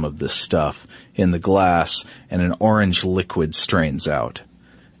crush some of this stuff in the glass, and an orange liquid strains out.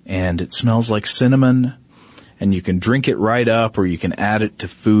 And it smells like cinnamon. And you can drink it right up, or you can add it to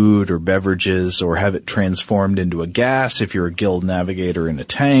food or beverages, or have it transformed into a gas if you're a guild navigator in a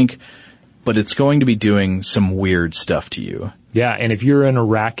tank. But it's going to be doing some weird stuff to you. Yeah, and if you're an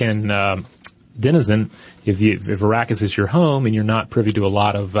Arakan denizen, if Arrakis is your home and you're not privy to a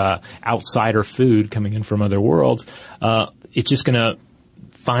lot of outsider food coming in from other worlds, it's just going to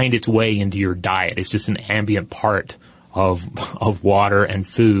find its way into your diet. It's just an ambient part of water and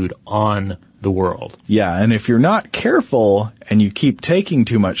food on the world. Yeah, and if you're not careful and you keep taking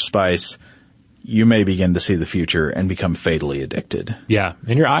too much spice, you may begin to see the future and become fatally addicted. Yeah,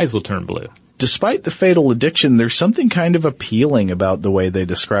 and your eyes will turn blue. Despite the fatal addiction, there's something kind of appealing about the way they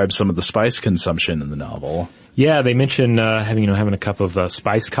describe some of the spice consumption in the novel. Yeah, they mention having a cup of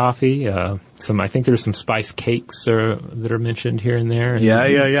spice coffee. I think there's some spice cakes that are mentioned here and there. And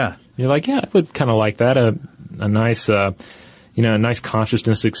yeah. You're like, yeah, I would kind of like that. A nice a nice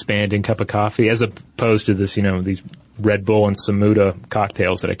consciousness expanding cup of coffee, as opposed to this, these Red Bull and Samuda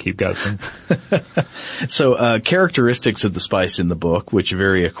cocktails that I keep guzzling. So, characteristics of the spice in the book, which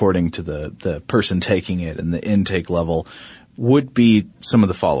vary according to the person taking it and the intake level, would be some of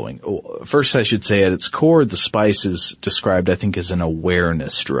the following. First, I should say at its core, the spice is described, I think, as an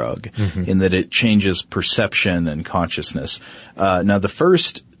awareness drug, in that it changes perception and consciousness. Now, the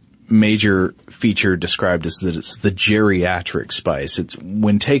first major feature described is that it's the geriatric spice. It's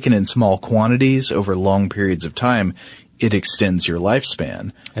when taken in small quantities over long periods of time, it extends your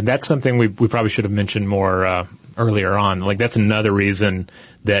lifespan. And that's something we probably should have mentioned more earlier on. Like, that's another reason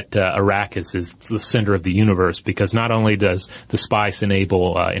that Arrakis is the center of the universe, because not only does the spice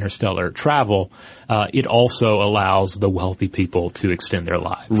enable interstellar travel, it also allows the wealthy people to extend their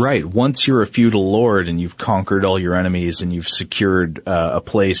lives. Right. Once you're a feudal lord and you've conquered all your enemies and you've secured a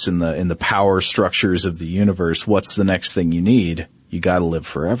place in the power structures of the universe, what's the next thing you need? You got to live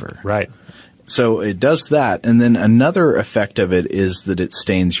forever. Right. So it does that, and then another effect of it is that it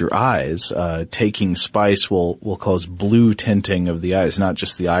stains your eyes. Taking spice will cause blue tinting of the eyes, not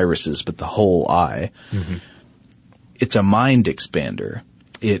just the irises, but the whole eye. Mm-hmm. It's a mind expander.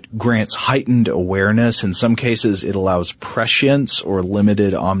 It grants heightened awareness. In some cases, it allows prescience or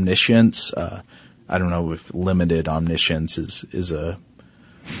limited omniscience. I don't know if limited omniscience is a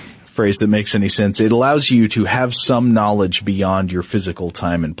phrase that makes any sense. It allows you to have some knowledge beyond your physical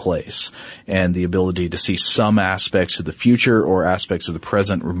time and place, and the ability to see some aspects of the future or aspects of the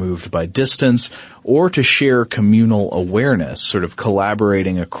present removed by distance, or to share communal awareness, sort of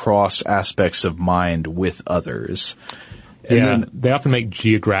collaborating across aspects of mind with others. And they often make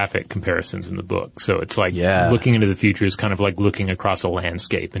geographic comparisons in the book. So it's like looking into the future is kind of like looking across a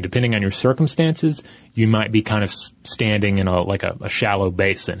landscape. And depending on your circumstances, you might be kind of standing in a shallow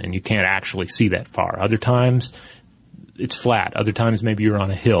basin and you can't actually see that far. Other times, it's flat. Other times, maybe you're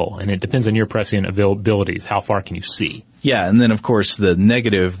on a hill. And it depends on your prescient abilities. How far can you see? Yeah, and then, of course, the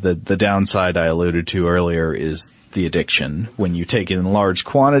negative, the downside I alluded to earlier is the addiction. When you take it in large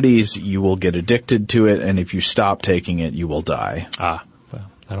quantities, you will get addicted to it, and if you stop taking it, you will die. Well,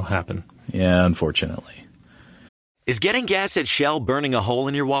 that'll happen. Yeah, unfortunately. Is getting gas at Shell burning a hole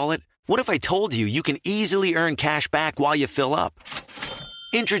in your wallet? What if I told you you can easily earn cash back while you fill up?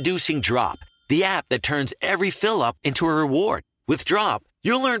 Introducing Drop, the app that turns every fill up into a reward. With Drop,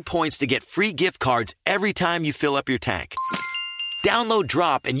 you'll earn points to get free gift cards every time you fill up your tank. Download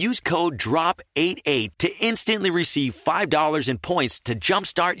Drop and use code DROP88 to instantly receive $5 in points to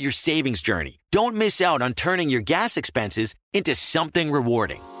jumpstart your savings journey. Don't miss out on turning your gas expenses into something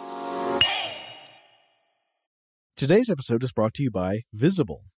rewarding. Today's episode is brought to you by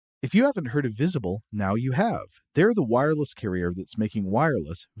Visible. If you haven't heard of Visible, now you have. They're the wireless carrier that's making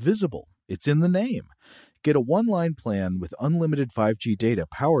wireless visible. It's in the name. Get a one-line plan with unlimited 5G data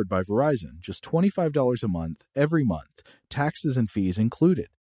powered by Verizon, just $25 a month, every month, taxes and fees included.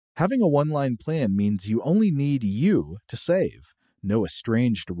 Having a one-line plan means you only need you to save. No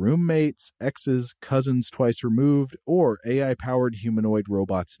estranged roommates, exes, cousins twice removed, or AI-powered humanoid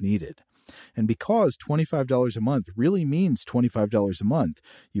robots needed. And because $25 a month really means $25 a month,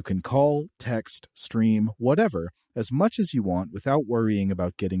 you can call, text, stream, whatever, as much as you want without worrying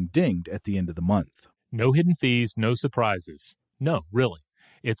about getting dinged at the end of the month. No hidden fees, no surprises. No, really.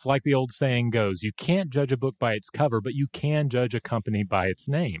 It's like the old saying goes, you can't judge a book by its cover, but you can judge a company by its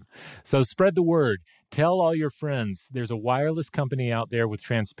name. So spread the word. Tell all your friends there's a wireless company out there with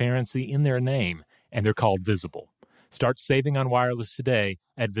transparency in their name, and they're called Visible. Start saving on wireless today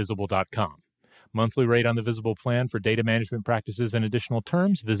at Visible.com. Monthly rate on the Visible plan for data management practices and additional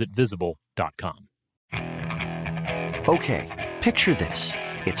terms, visit Visible.com. Okay, picture this.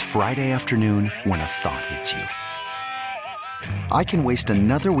 It's Friday afternoon when a thought hits you. I can waste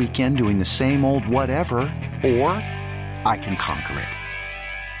another weekend doing the same old whatever, or I can conquer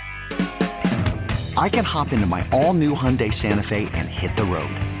it. I can hop into my all-new Hyundai Santa Fe and hit the road.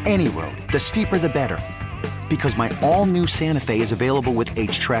 Any road. The steeper, the better. Because my all-new Santa Fe is available with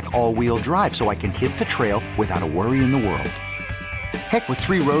H-Track all-wheel drive, so I can hit the trail without a worry in the world. Heck, with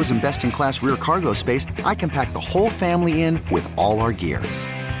 3 rows and best-in-class rear cargo space, I can pack the whole family in with all our gear.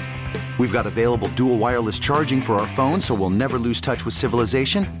 We've got available dual wireless charging for our phones, so we'll never lose touch with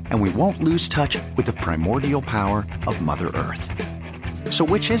civilization, and we won't lose touch with the primordial power of Mother Earth. So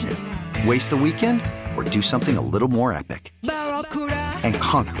which is it? Waste the weekend or do something a little more epic? And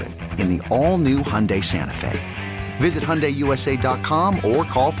conquer it in the all-new Hyundai Santa Fe. Visit HyundaiUSA.com or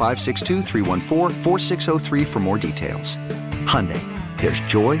call 562-314-4603 for more details. Hyundai, there's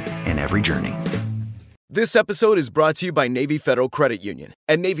joy in every journey. This episode is brought to you by Navy Federal Credit Union.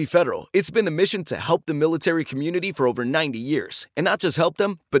 At Navy Federal, it's been the mission to help the military community for over 90 years. And not just help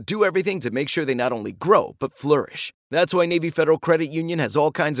them, but do everything to make sure they not only grow, but flourish. That's why Navy Federal Credit Union has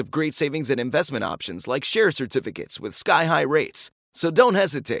all kinds of great savings and investment options like share certificates with sky-high rates. So don't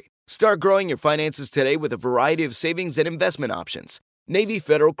hesitate. Start growing your finances today with a variety of savings and investment options. Navy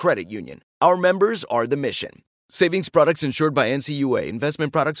Federal Credit Union. Our members are the mission. Savings products insured by NCUA.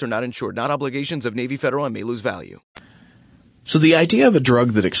 Investment products are not insured, not obligations of Navy Federal and may lose value. So the idea of a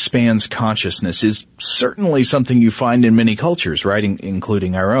drug that expands consciousness is certainly something you find in many cultures, right?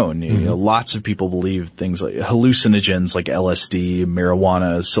 Including our own. You know, lots of people believe things like hallucinogens like LSD,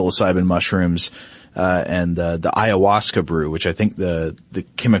 marijuana, psilocybin mushrooms, and the ayahuasca brew, which I think the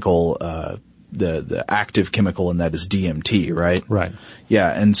chemical, the active chemical in that is DMT, right? Right.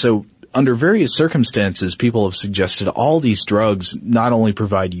 Yeah. And so under various circumstances, people have suggested all these drugs not only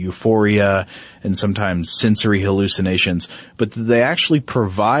provide euphoria and sometimes sensory hallucinations, but that they actually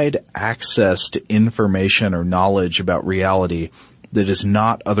provide access to information or knowledge about reality that is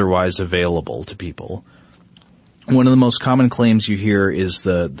not otherwise available to people. One of the most common claims you hear is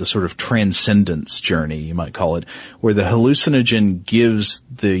the sort of transcendence journey, you might call it, where the hallucinogen gives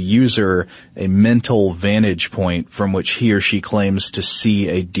the user a mental vantage point from which he or she claims to see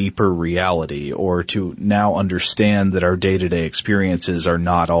a deeper reality or to now understand that our day-to-day experiences are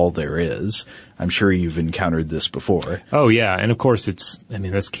not all there is. I'm sure you've encountered this before. Oh, yeah. And of course,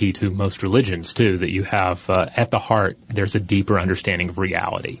 that's key to most religions, too, that you have, at the heart, there's a deeper understanding of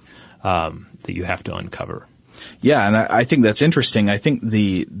reality that you have to uncover. Yeah, and I think that's interesting. I think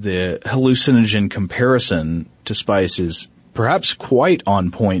the hallucinogen comparison to spice is perhaps quite on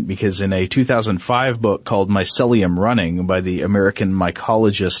point because in a 2005 book called Mycelium Running by the American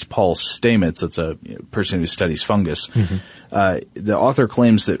mycologist Paul Stamets, that's a person who studies fungus, the author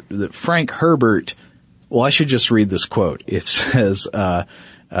claims that Frank Herbert, well, I should just read this quote. It says,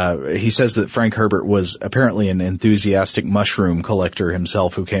 he says that Frank Herbert was apparently an enthusiastic mushroom collector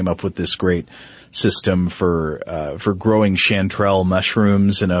himself who came up with this great system for growing chanterelle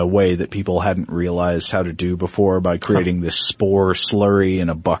mushrooms in a way that people hadn't realized how to do before by creating this spore slurry in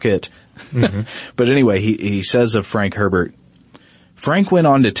a bucket. But anyway, he says of Frank Herbert, Frank went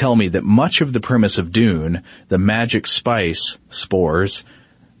on to tell me that much of the premise of Dune, the magic spice, spores,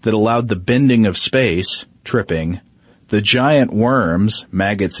 that allowed the bending of space, tripping, the giant worms,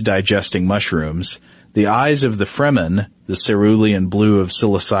 maggots digesting mushrooms, the eyes of the Fremen, the cerulean blue of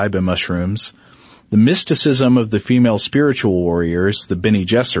psilocybin mushrooms, the mysticism of the female spiritual warriors, the Bene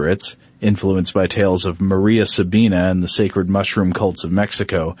Gesserits, influenced by tales of Maria Sabina and the sacred mushroom cults of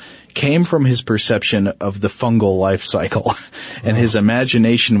Mexico, came from his perception of the fungal life cycle, and his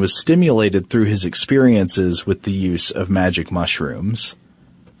imagination was stimulated through his experiences with the use of magic mushrooms.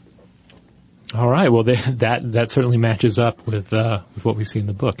 All right. Well, that certainly matches up with what we see in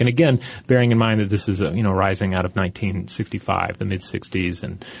the book. And again, bearing in mind that this is rising out of 1965, the mid 60s,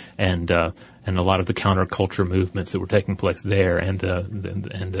 and a lot of the counterculture movements that were taking place there, and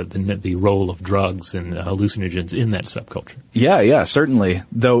the role of drugs and hallucinogens in that subculture. Yeah, certainly.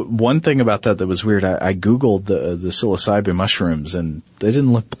 Though one thing about that was weird, I googled the psilocybin mushrooms, and they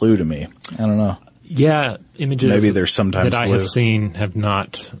didn't look blue to me. I don't know. Yeah, images maybe they're sometimes that I blue. have seen have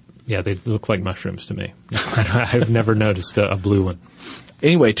not. Yeah, they look like mushrooms to me. I've never noticed a blue one.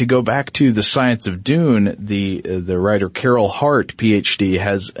 Anyway, to go back to the science of Dune, the writer Carol Hart, PhD,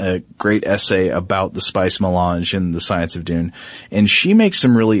 has a great essay about the spice melange in the science of Dune, and she makes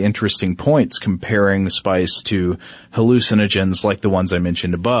some really interesting points comparing the spice to hallucinogens like the ones I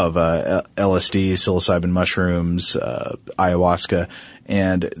mentioned above, LSD, psilocybin mushrooms, ayahuasca.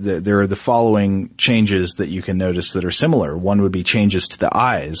 And there are the following changes that you can notice that are similar. One would be changes to the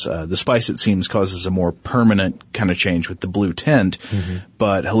eyes. The spice, it seems, causes a more permanent kind of change with the blue tint,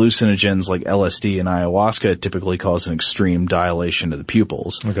 but hallucinogens like LSD and ayahuasca typically cause an extreme dilation of the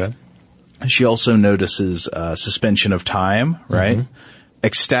pupils. Okay. She also notices suspension of time, right? An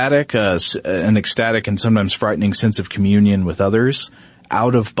ecstatic and sometimes frightening sense of communion with others.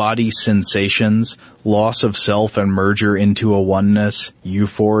 Out-of-body sensations, loss of self and merger into a oneness,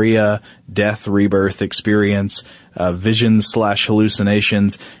 euphoria, death, rebirth experience,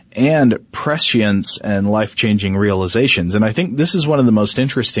 visions/hallucinations, and prescience and life-changing realizations. And I think this is one of the most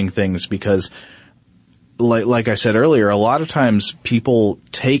interesting things because, like I said earlier, a lot of times people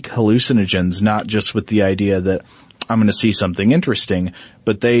take hallucinogens not just with the idea that I'm going to see something interesting,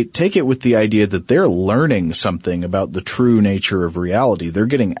 but they take it with the idea that they're learning something about the true nature of reality. They're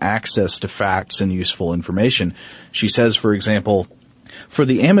getting access to facts and useful information. She says, for example, for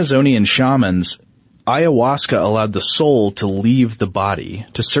the Amazonian shamans, ayahuasca allowed the soul to leave the body,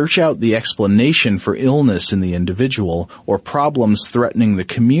 to search out the explanation for illness in the individual or problems threatening the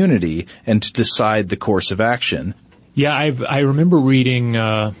community, and to decide the course of action. Yeah, I remember reading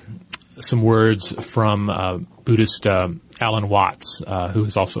some words from Buddhist Alan Watts, who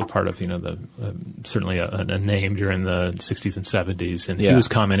was also part of, certainly a name during the 60s and 70s, and he was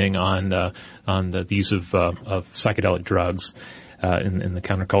commenting on the use of psychedelic drugs. in the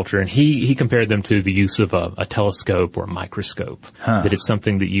counterculture, and he compared them to the use of a telescope or a microscope. That it's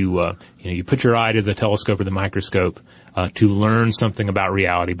something that you put your eye to the telescope or the microscope to learn something about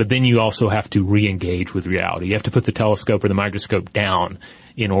reality, but then you also have to re-engage with reality. You have to put the telescope or the microscope down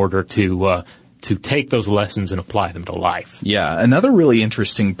in order to take those lessons and apply them to life. Yeah, another really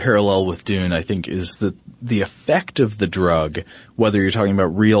interesting parallel with Dune, I think, is that the effect of the drug, whether you're talking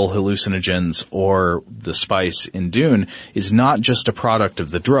about real hallucinogens or the spice in Dune, is not just a product of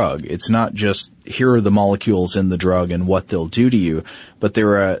the drug. It's not just here are the molecules in the drug and what they'll do to you, but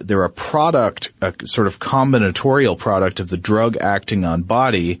they're a product, a sort of combinatorial product of the drug acting on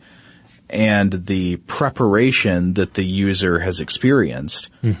body and the preparation that the user has experienced.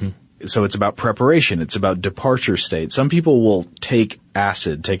 Mm-hmm. So it's about preparation. It's about departure state. Some people will take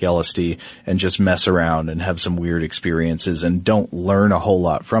acid, take LSD, and just mess around and have some weird experiences and don't learn a whole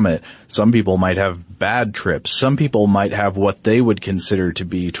lot from it. Some people might have bad trips. Some people might have what they would consider to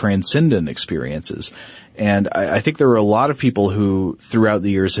be transcendent experiences. And I think there are a lot of people who, throughout the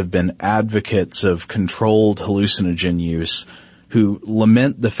years, have been advocates of controlled hallucinogen use who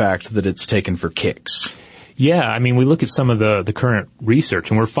lament the fact that it's taken for kicks. Yeah, I mean, we look at some of the current research,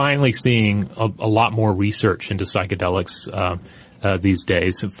 and we're finally seeing a lot more research into psychedelics these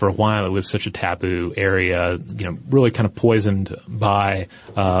days. For a while, it was such a taboo area, really kind of poisoned by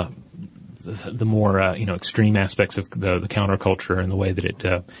the more extreme aspects of the counterculture and the way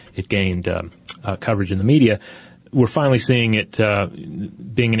that it gained coverage in the media. We're finally seeing it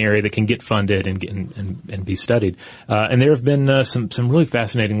being an area that can get funded and be studied. And there have been some really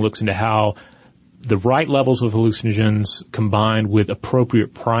fascinating looks into how the right levels of hallucinogens combined with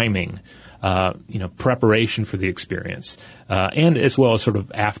appropriate priming, preparation for the experience, and as well as sort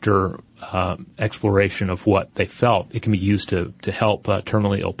of after exploration of what they felt. It can be used to help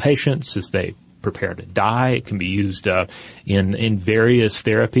terminally ill patients as they prepare to die. It can be used in various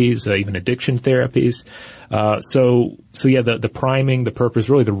therapies, even addiction therapies. So the priming, the purpose,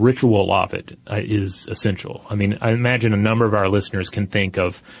 really the ritual of it is essential. I mean, I imagine a number of our listeners can think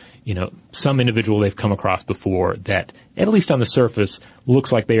of some individual they've come across before that, at least on the surface,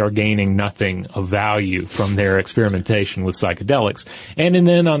 looks like they are gaining nothing of value from their experimentation with psychedelics. And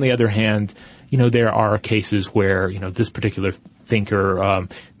then on the other hand, there are cases where, this particular thinker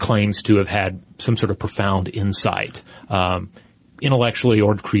claims to have had some sort of profound insight, intellectually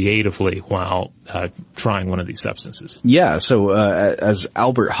or creatively while trying one of these substances. Yeah, so as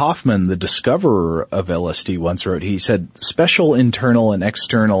Albert Hoffman, the discoverer of LSD, once wrote, he said, special internal and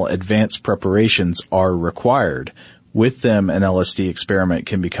external advanced preparations are required. With them, an LSD experiment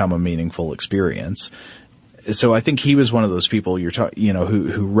can become a meaningful experience. So I think he was one of those people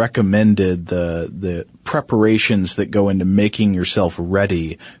who recommended the preparations that go into making yourself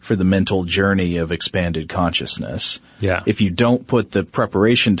ready for the mental journey of expanded consciousness. Yeah. If you don't put the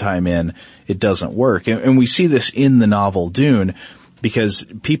preparation time in, it doesn't work. And we see this in the novel Dune, because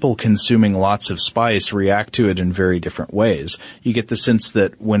people consuming lots of spice react to it in very different ways. You get the sense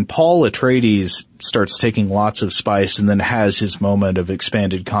that when Paul Atreides starts taking lots of spice and then has his moment of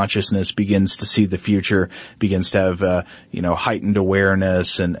expanded consciousness, begins to see the future, begins to have, heightened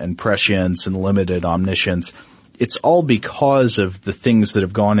awareness and prescience and limited omniscience, it's all because of the things that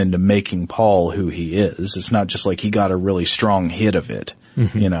have gone into making Paul who he is. It's not just like he got a really strong hit of it.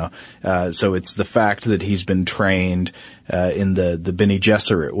 Mm-hmm. So it's the fact that he's been trained in the Bene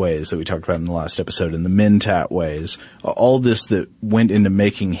Gesserit ways that we talked about in the last episode, in the Mentat ways. All this that went into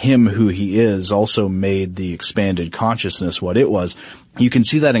making him who he is also made the expanded consciousness what it was. You can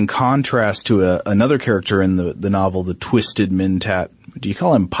see that in contrast to another character in the novel, the Twisted Mentat. Do you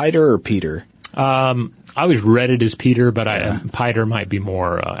call him Piter or Peter? I always read it as Peter, but Piter might be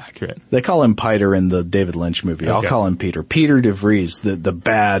more accurate. They call him Piter in the David Lynch movie. Okay. I'll call him Peter. Peter de Vries, the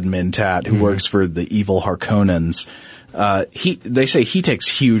bad Mentat who works for the evil Harkonnens. They say he takes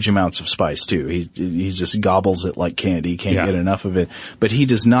huge amounts of spice too. He just gobbles it like candy. He can't get enough of it. But he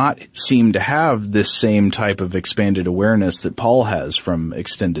does not seem to have this same type of expanded awareness that Paul has from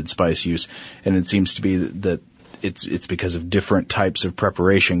extended spice use. And it seems to be that it's because of different types of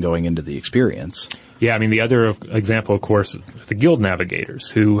preparation going into the experience. Yeah, I mean, the other example, of course, the Guild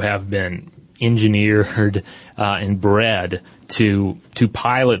Navigators, who have been engineered and bred to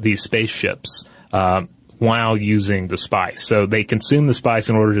pilot these spaceships while using the spice. So they consume the spice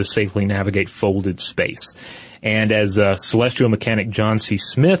in order to safely navigate folded space. And as celestial mechanic John C.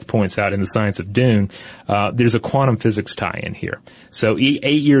 Smith points out in The Science of Dune, there's a quantum physics tie-in here. So 8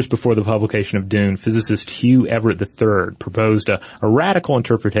 years before the publication of Dune, physicist Hugh Everett III proposed a radical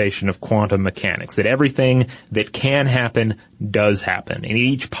interpretation of quantum mechanics, that everything that can happen does happen, and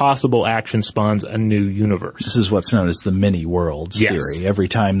each possible action spawns a new universe. This is what's known as the many worlds theory. Every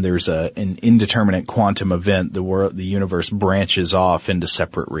time there's an indeterminate quantum event, the universe branches off into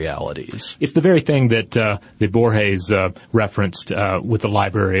separate realities. It's the very thing that Borges referenced with the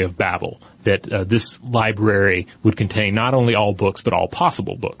Library of Babel, that this library would contain not only all books, but all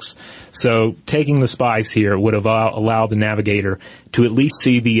possible books. So taking the spice here would have allowed the navigator to at least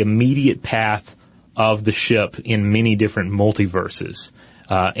see the immediate path of the ship in many different multiverses,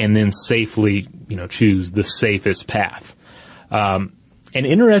 and then safely, choose the safest path. And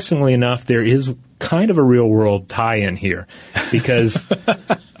interestingly enough, there is kind of a real-world tie-in here, because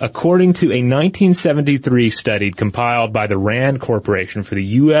according to a 1973 study compiled by the RAND Corporation for the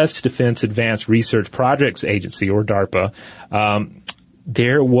U.S. Defense Advanced Research Projects Agency, or DARPA,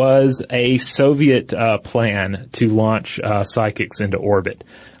 there was a Soviet plan to launch psychics into orbit.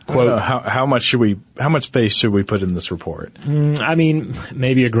 Quote, how much faith should we put in this report?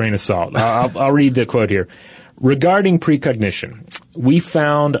 Maybe a grain of salt. I'll read the quote here. Regarding precognition, we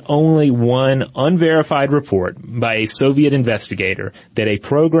found only one unverified report by a Soviet investigator that a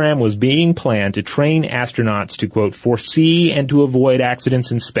program was being planned to train astronauts to, quote, foresee and to avoid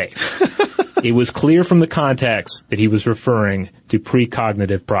accidents in space. It was clear from the context that he was referring to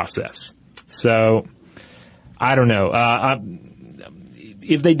precognitive process. So, I don't know.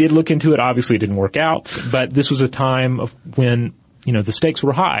 If they did look into it, obviously it didn't work out, but this was a time of when, the stakes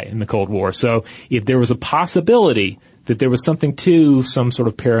were high in the Cold War. So if there was a possibility that there was something to some sort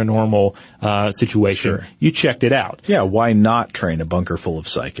of paranormal situation, you checked it out. Yeah, why not train a bunker full of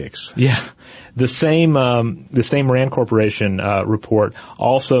psychics? Yeah. The same RAND Corporation report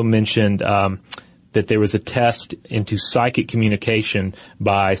also mentioned that there was a test into psychic communication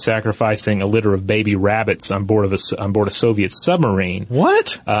by sacrificing a litter of baby rabbits on board a Soviet submarine.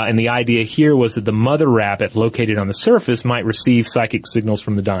 What? And the idea here was that the mother rabbit located on the surface might receive psychic signals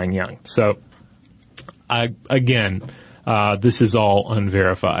from the dying young. So, this is all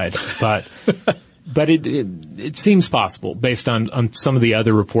unverified, but it seems possible based on some of the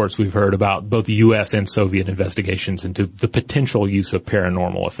other reports we've heard about both the U.S. and Soviet investigations into the potential use of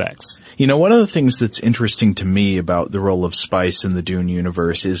paranormal effects. One of the things that's interesting to me about the role of spice in the Dune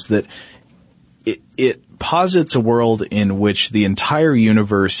universe is that it posits a world in which the entire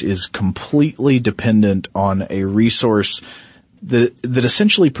universe is completely dependent on a resource that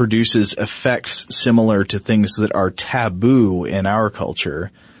essentially produces effects similar to things that are taboo in our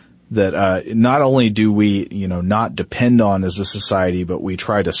culture. That not only do we, not depend on as a society, but we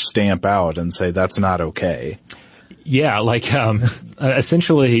try to stamp out and say that's not okay. Yeah,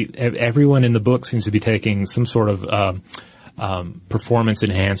 essentially everyone in the book seems to be taking some sort of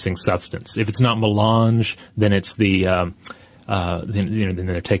performance-enhancing substance. If it's not melange, then it's then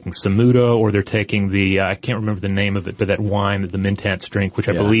they're taking Samuda, or they're taking I can't remember the name of it, but that wine that the Mentats drink, which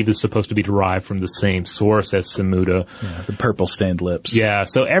I believe is supposed to be derived from the same source as Samuda. Yeah, the purple stained lips. Yeah,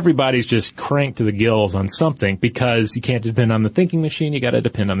 so everybody's just cranked to the gills on something because you can't depend on the thinking machine, you gotta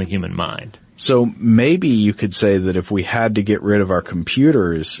depend on the human mind. So maybe you could say that if we had to get rid of our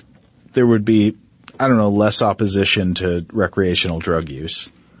computers, there would be, less opposition to recreational drug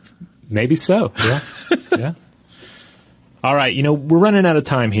use. Maybe so, yeah. Yeah. All right, we're running out of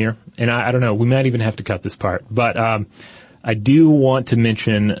time here, and I don't know, we might even have to cut this part, but I do want to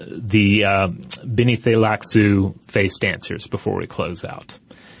mention the Bene Tleilaxu face dancers before we close out.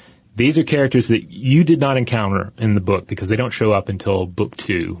 These are characters that you did not encounter in the book because they don't show up until book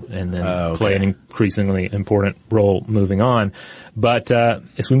 2 and then play an increasingly important role moving on. But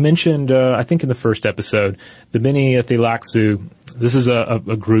as we mentioned, I think in the first episode, the Bene Tleilaxu, this is a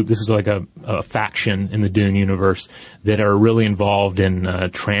group, this is like a faction in the Dune universe that are really involved in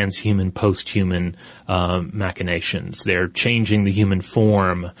transhuman, posthuman machinations. They're changing the human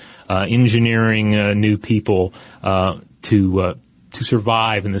form, engineering new people to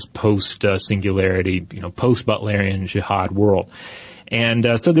survive in this post-singularity, post-Butlerian jihad world.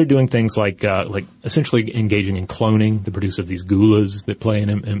 And so they're doing things like essentially engaging in cloning, the produce of these ghulas that play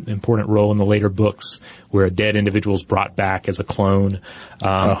an important role in the later books, where a dead individual is brought back as a clone.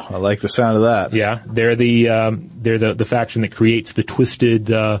 I like the sound of that. Yeah, they're the faction that creates the twisted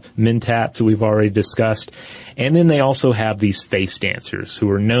mentats that we've already discussed. And then they also have these face dancers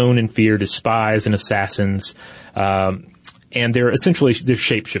who are known and feared as spies and assassins. And they're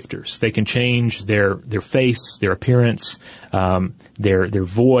shapeshifters. They can change their face, their appearance, their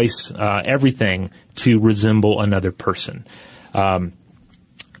voice, everything to resemble another person. And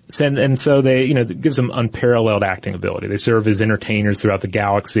so they, it gives them unparalleled acting ability. They serve as entertainers throughout the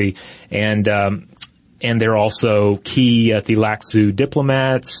galaxy, and and they're also key Thylaxu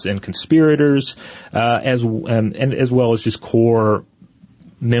diplomats and conspirators, as well as just core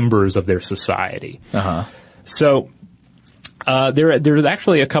members of their society. So there's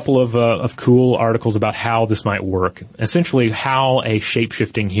actually a couple of cool articles about how this might work. Essentially, how a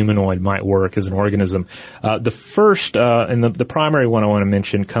shape-shifting humanoid might work as an organism. The first and the primary one I want to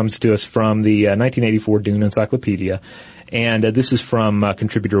mention comes to us from the 1984 Dune Encyclopedia, and this is from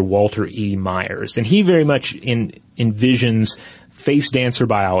contributor Walter E. Myers, and he very much envisions face dancer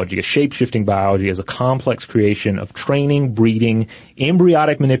biology, a shape-shifting biology, as a complex creation of training, breeding,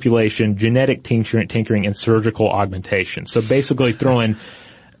 embryonic manipulation, genetic tinkering, and surgical augmentation. So basically throwing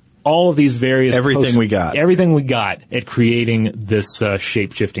all of these various everything we got at creating this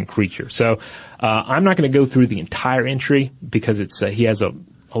shape-shifting creature. So I'm not going to go through the entire entry because he has a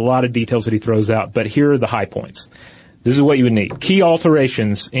lot of details that he throws out, but here are the high points. This is what you would need. Key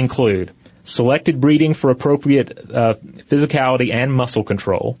alterations include selected breeding for appropriate physicality and muscle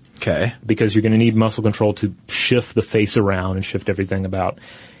control. Okay. Because you're going to need muscle control to shift the face around and shift everything about.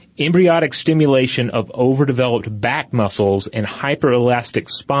 Embryonic stimulation of overdeveloped back muscles and hyperelastic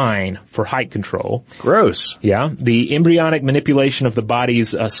spine for height control. Gross. Yeah. The embryonic manipulation of the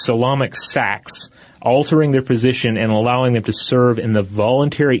body's coelomic sacs, altering their position and allowing them to serve in the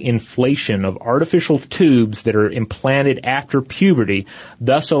voluntary inflation of artificial tubes that are implanted after puberty,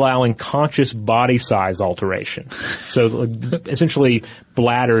 thus allowing conscious body size alteration. So essentially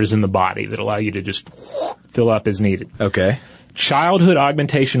bladders in the body that allow you to just fill up as needed. Okay. Childhood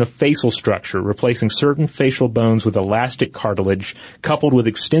augmentation of facial structure, replacing certain facial bones with elastic cartilage, coupled with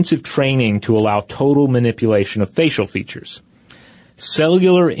extensive training to allow total manipulation of facial features.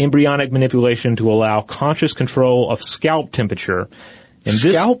 Cellular embryonic manipulation to allow conscious control of scalp temperature. And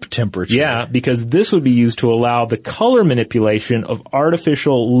scalp temperature? Yeah, because this would be used to allow the color manipulation of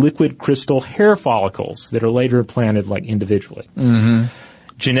artificial liquid crystal hair follicles that are later implanted individually. Mm-hmm.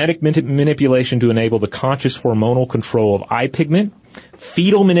 Genetic manipulation to enable the conscious hormonal control of eye pigment.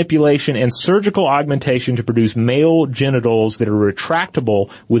 Fetal manipulation and surgical augmentation to produce male genitals that are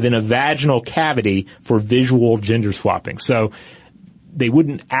retractable within a vaginal cavity for visual gender swapping. So they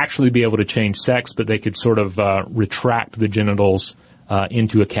wouldn't actually be able to change sex, but they could sort of retract the genitals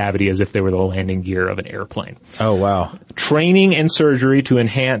into a cavity as if they were the landing gear of an airplane. Oh, wow. Training and surgery to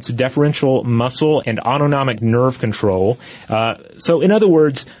enhance deferential muscle and autonomic nerve control. So in other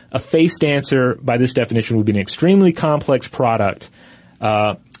words, a face dancer, by this definition, would be an extremely complex product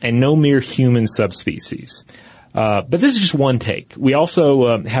and no mere human subspecies. But this is just one take. We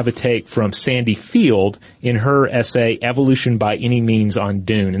also have a take from Sandy Field in her essay, Evolution by Any Means on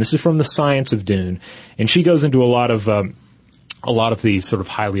Dune. And this is from The Science of Dune. And she goes into a lot of these sort of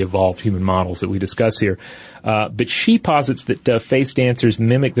highly evolved human models that we discuss here. But she posits that face dancers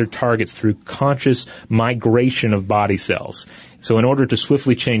mimic their targets through conscious migration of body cells. So in order to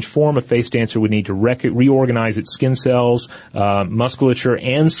swiftly change form, a face dancer would need to reorganize its skin cells, musculature,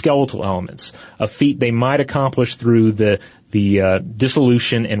 and skeletal elements, a feat they might accomplish through the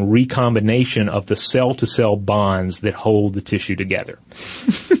dissolution and recombination of the cell-to-cell bonds that hold the tissue together.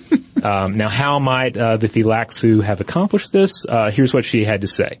 Now, how might the Thylaxu have accomplished this? Here's what she had to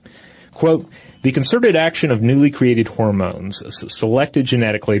say. Quote, the concerted action of newly created hormones, selected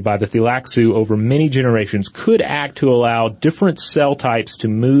genetically by the Thylaxu over many generations, could act to allow different cell types to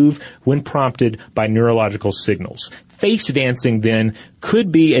move when prompted by neurological signals. Face dancing, then,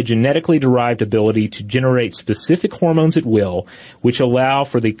 could be a genetically derived ability to generate specific hormones at will, which allow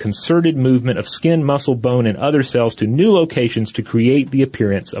for the concerted movement of skin, muscle, bone, and other cells to new locations to create the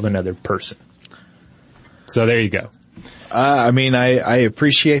appearance of another person. So there you go. I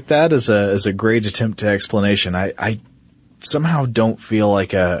appreciate that as a great attempt at explanation. I somehow don't feel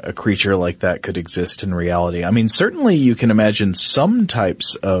like a creature like that could exist in reality. I mean, certainly you can imagine some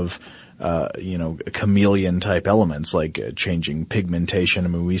types of chameleon type elements like changing pigmentation. I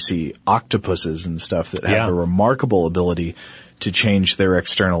mean, we see octopuses and stuff that have a remarkable ability to change their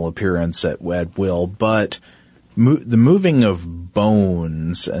external appearance at will, but the moving of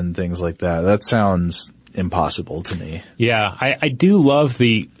bones and things like that sounds impossible to me. Yeah, I do love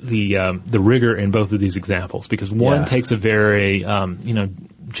the rigor in both of these examples because one takes a very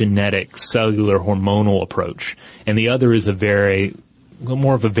genetic cellular hormonal approach, and the other is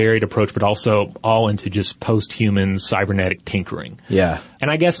more of a varied approach, but also all into just post-human cybernetic tinkering. Yeah. And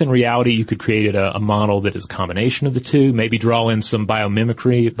I guess in reality, you could create a model that is a combination of the two, maybe draw in some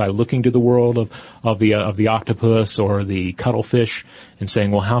biomimicry by looking to the world of the octopus or the cuttlefish and saying,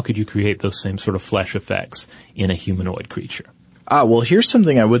 well, how could you create those same sort of flesh effects in a humanoid creature? Well, here's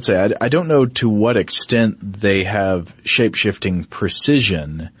something I would say. I don't know to what extent they have shape-shifting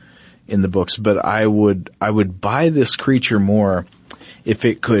precision in the books, but I would buy this creature more if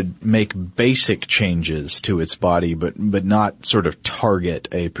it could make basic changes to its body, but not sort of target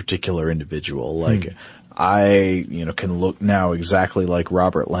a particular individual. Like, I, can look now exactly like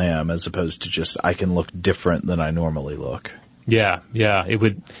Robert Lamb, as opposed to just I can look different than I normally look. Yeah, it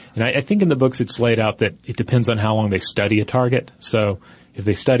would. And I think in the books it's laid out that it depends on how long they study a target. So if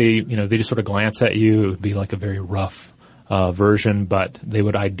they study, they just sort of glance at you, it would be like a very rough version, but they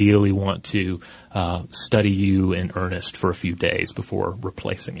would ideally want to study you in earnest for a few days before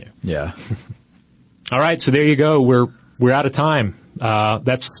replacing you. Yeah. All right, so there you go. We're out of time.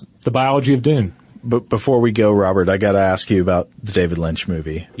 That's the biology of Dune. But before we go, Robert, I got to ask you about the David Lynch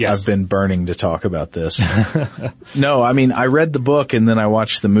movie. Yes. I've been burning to talk about this. No, I mean, I read the book and then I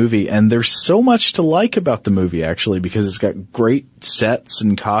watched the movie, and there's so much to like about the movie, actually, because it's got great sets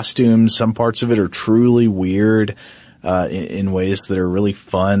and costumes. Some parts of it are truly weird in ways that are really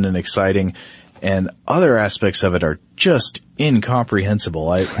fun and exciting, and other aspects of it are just incomprehensible.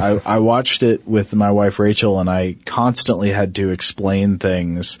 I watched it with my wife Rachel, and I constantly had to explain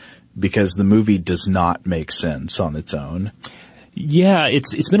things because the movie does not make sense on its own. Yeah,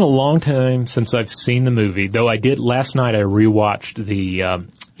 it's been a long time since I've seen the movie, though last night I rewatched the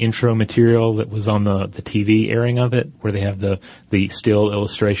intro material that was on the TV airing of it, where they have the still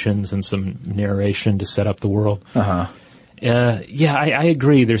illustrations and some narration to set up the world. Uh-huh. I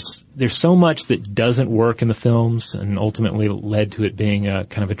agree. There's so much that doesn't work in the films and ultimately led to it being a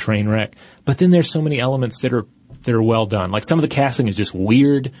kind of a train wreck. But then there's so many elements that are well done. Like, some of the casting is just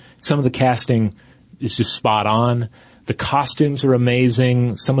weird. Some of the casting is just spot on. The costumes are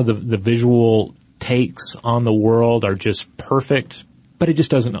amazing. Some of the visual takes on the world are just perfect, but it just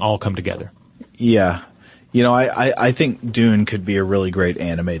doesn't all come together. Yeah. I think Dune could be a really great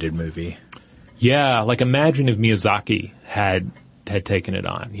animated movie. Yeah, like, imagine if Miyazaki had taken it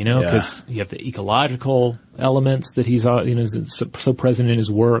on, because you have the ecological elements that he's, so present in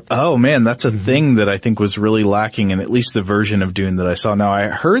his work. Oh man, that's a thing that I think was really lacking in at least the version of Dune that I saw. Now, I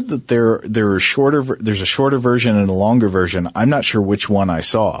heard that there's a shorter version and a longer version. I'm not sure which one I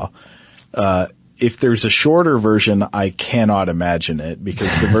saw. If there's a shorter version, I cannot imagine it,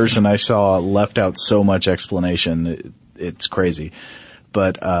 because the version I saw left out so much explanation. It's crazy.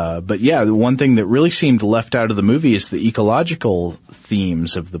 But yeah, the one thing that really seemed left out of the movie is the ecological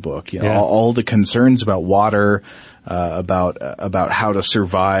themes of the book. All the concerns about water, about how to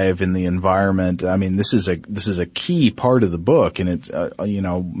survive in the environment. I mean, this is a key part of the book, and it's,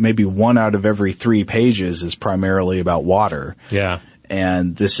 maybe 1 out of every 3 pages is primarily about water. Yeah.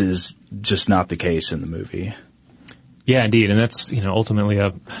 And this is just not the case in the movie. Yeah, indeed. And that's, ultimately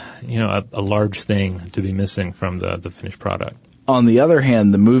a large thing to be missing from the finished product. On the other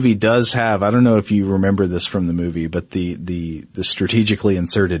hand, the movie does have, I don't know if you remember this from the movie, but the strategically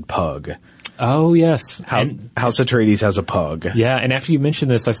inserted pug. Oh, yes. House Atreides has a pug. Yeah, and after you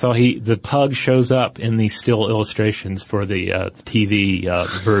mentioned this, I saw the pug shows up in the still illustrations for the TV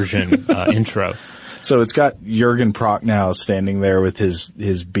version intro. So it's got Jürgen Prochnow standing there with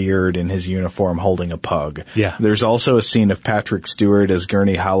his beard and his uniform holding a pug. Yeah. There's also a scene of Patrick Stewart as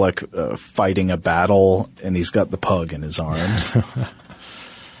Gurney Halleck fighting a battle, and he's got the pug in his arms.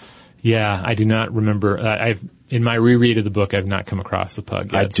 Yeah, I do not remember. In my reread of the book, I've not come across the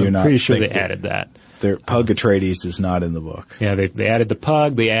pug yet. I'm pretty sure they added that. Pug Atreides is not in the book. Yeah, they added the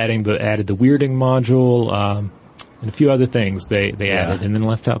pug. They added the weirding module. And a few other things they added, and then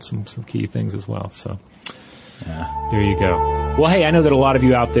left out some key things as well. So, There you go. Well, hey, I know that a lot of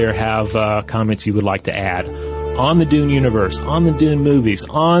you out there have comments you would like to add on the Dune universe, on the Dune movies,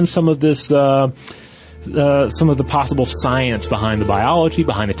 on some of this, some of the possible science behind the biology,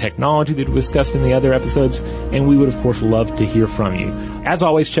 behind the technology that we discussed in the other episodes, and we would, of course, love to hear from you. As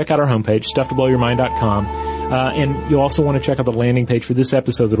always, check out our homepage, stufftoblowyourmind.com. And you'll also want to check out the landing page for this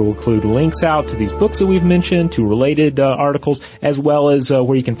episode that will include links out to these books that we've mentioned, to related articles, as well as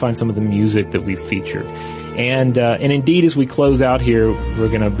where you can find some of the music that we've featured. And indeed, as we close out here, we're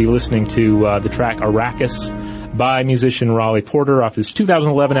going to be listening to the track Arrakis by musician Raleigh Porter off his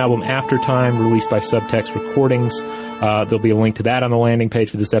 2011 album Aftertime, released by Subtext Recordings. There'll be a link to that on the landing page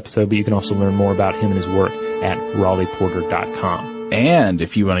for this episode, but you can also learn more about him and his work at raleighporter.com. And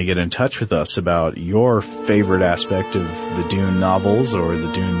if you want to get in touch with us about your favorite aspect of the Dune novels or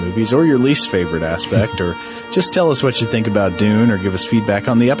the Dune movies, or your least favorite aspect, or just tell us what you think about Dune, or give us feedback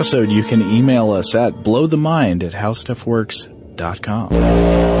on the episode, you can email us at blowthemind@howstuffworks.com.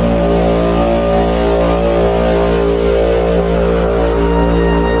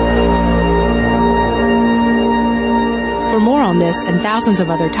 For more on this and thousands of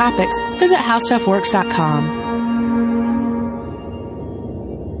other topics, visit howstuffworks.com.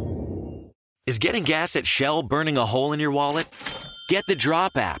 Is getting gas at Shell burning a hole in your wallet? Get the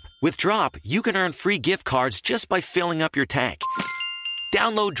Drop app. With Drop, you can earn free gift cards just by filling up your tank.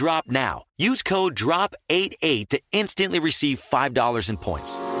 Download Drop now. Use code DROP88 to instantly receive $5 in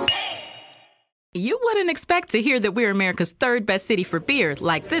points. You wouldn't expect to hear that we're America's third best city for beer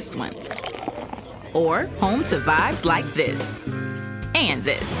like this one. Or home to vibes like this. And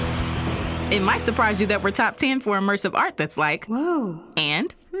this. It might surprise you that we're top 10 for immersive art that's like, whoa.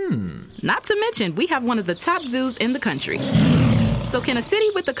 And, not to mention, we have one of the top zoos in the country. So can a city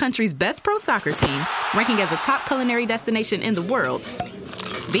with the country's best pro soccer team, ranking as a top culinary destination in the world,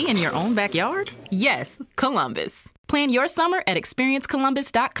 be in your own backyard? Yes, Columbus. Plan your summer at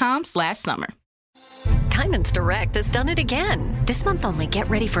experiencecolumbus.com/summer. Diamonds Direct has done it again. This month only, get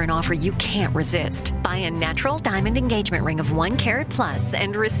ready for an offer you can't resist. Buy a natural diamond engagement ring of 1 carat plus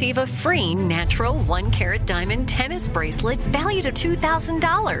and receive a free natural 1 carat diamond tennis bracelet valued at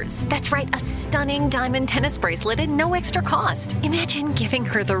 $2,000. That's right, a stunning diamond tennis bracelet at no extra cost. Imagine giving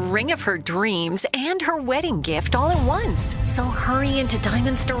her the ring of her dreams and her wedding gift all at once. So hurry into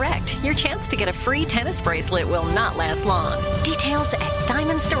Diamonds Direct. Your chance to get a free tennis bracelet will not last long. Details at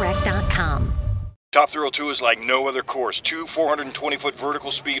diamondsdirect.com. Top Thrill 2 is like no other course. 2 420-foot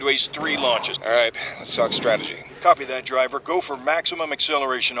vertical speedways, 3 launches. All right, let's talk strategy. Copy that, driver. Go for maximum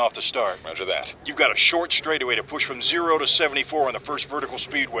acceleration off the start. Roger that. You've got a short straightaway to push from 0 to 74 on the first vertical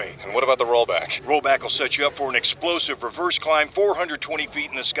speedway. And what about the rollback? Rollback will set you up for an explosive reverse climb 420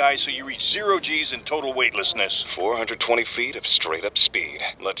 feet in the sky so you reach 0 G's in total weightlessness. 420 feet of straight-up speed.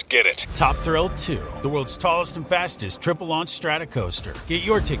 Let's get it. Top Thrill 2, the world's tallest and fastest triple-launch strata coaster. Get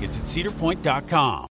your tickets at cedarpoint.com.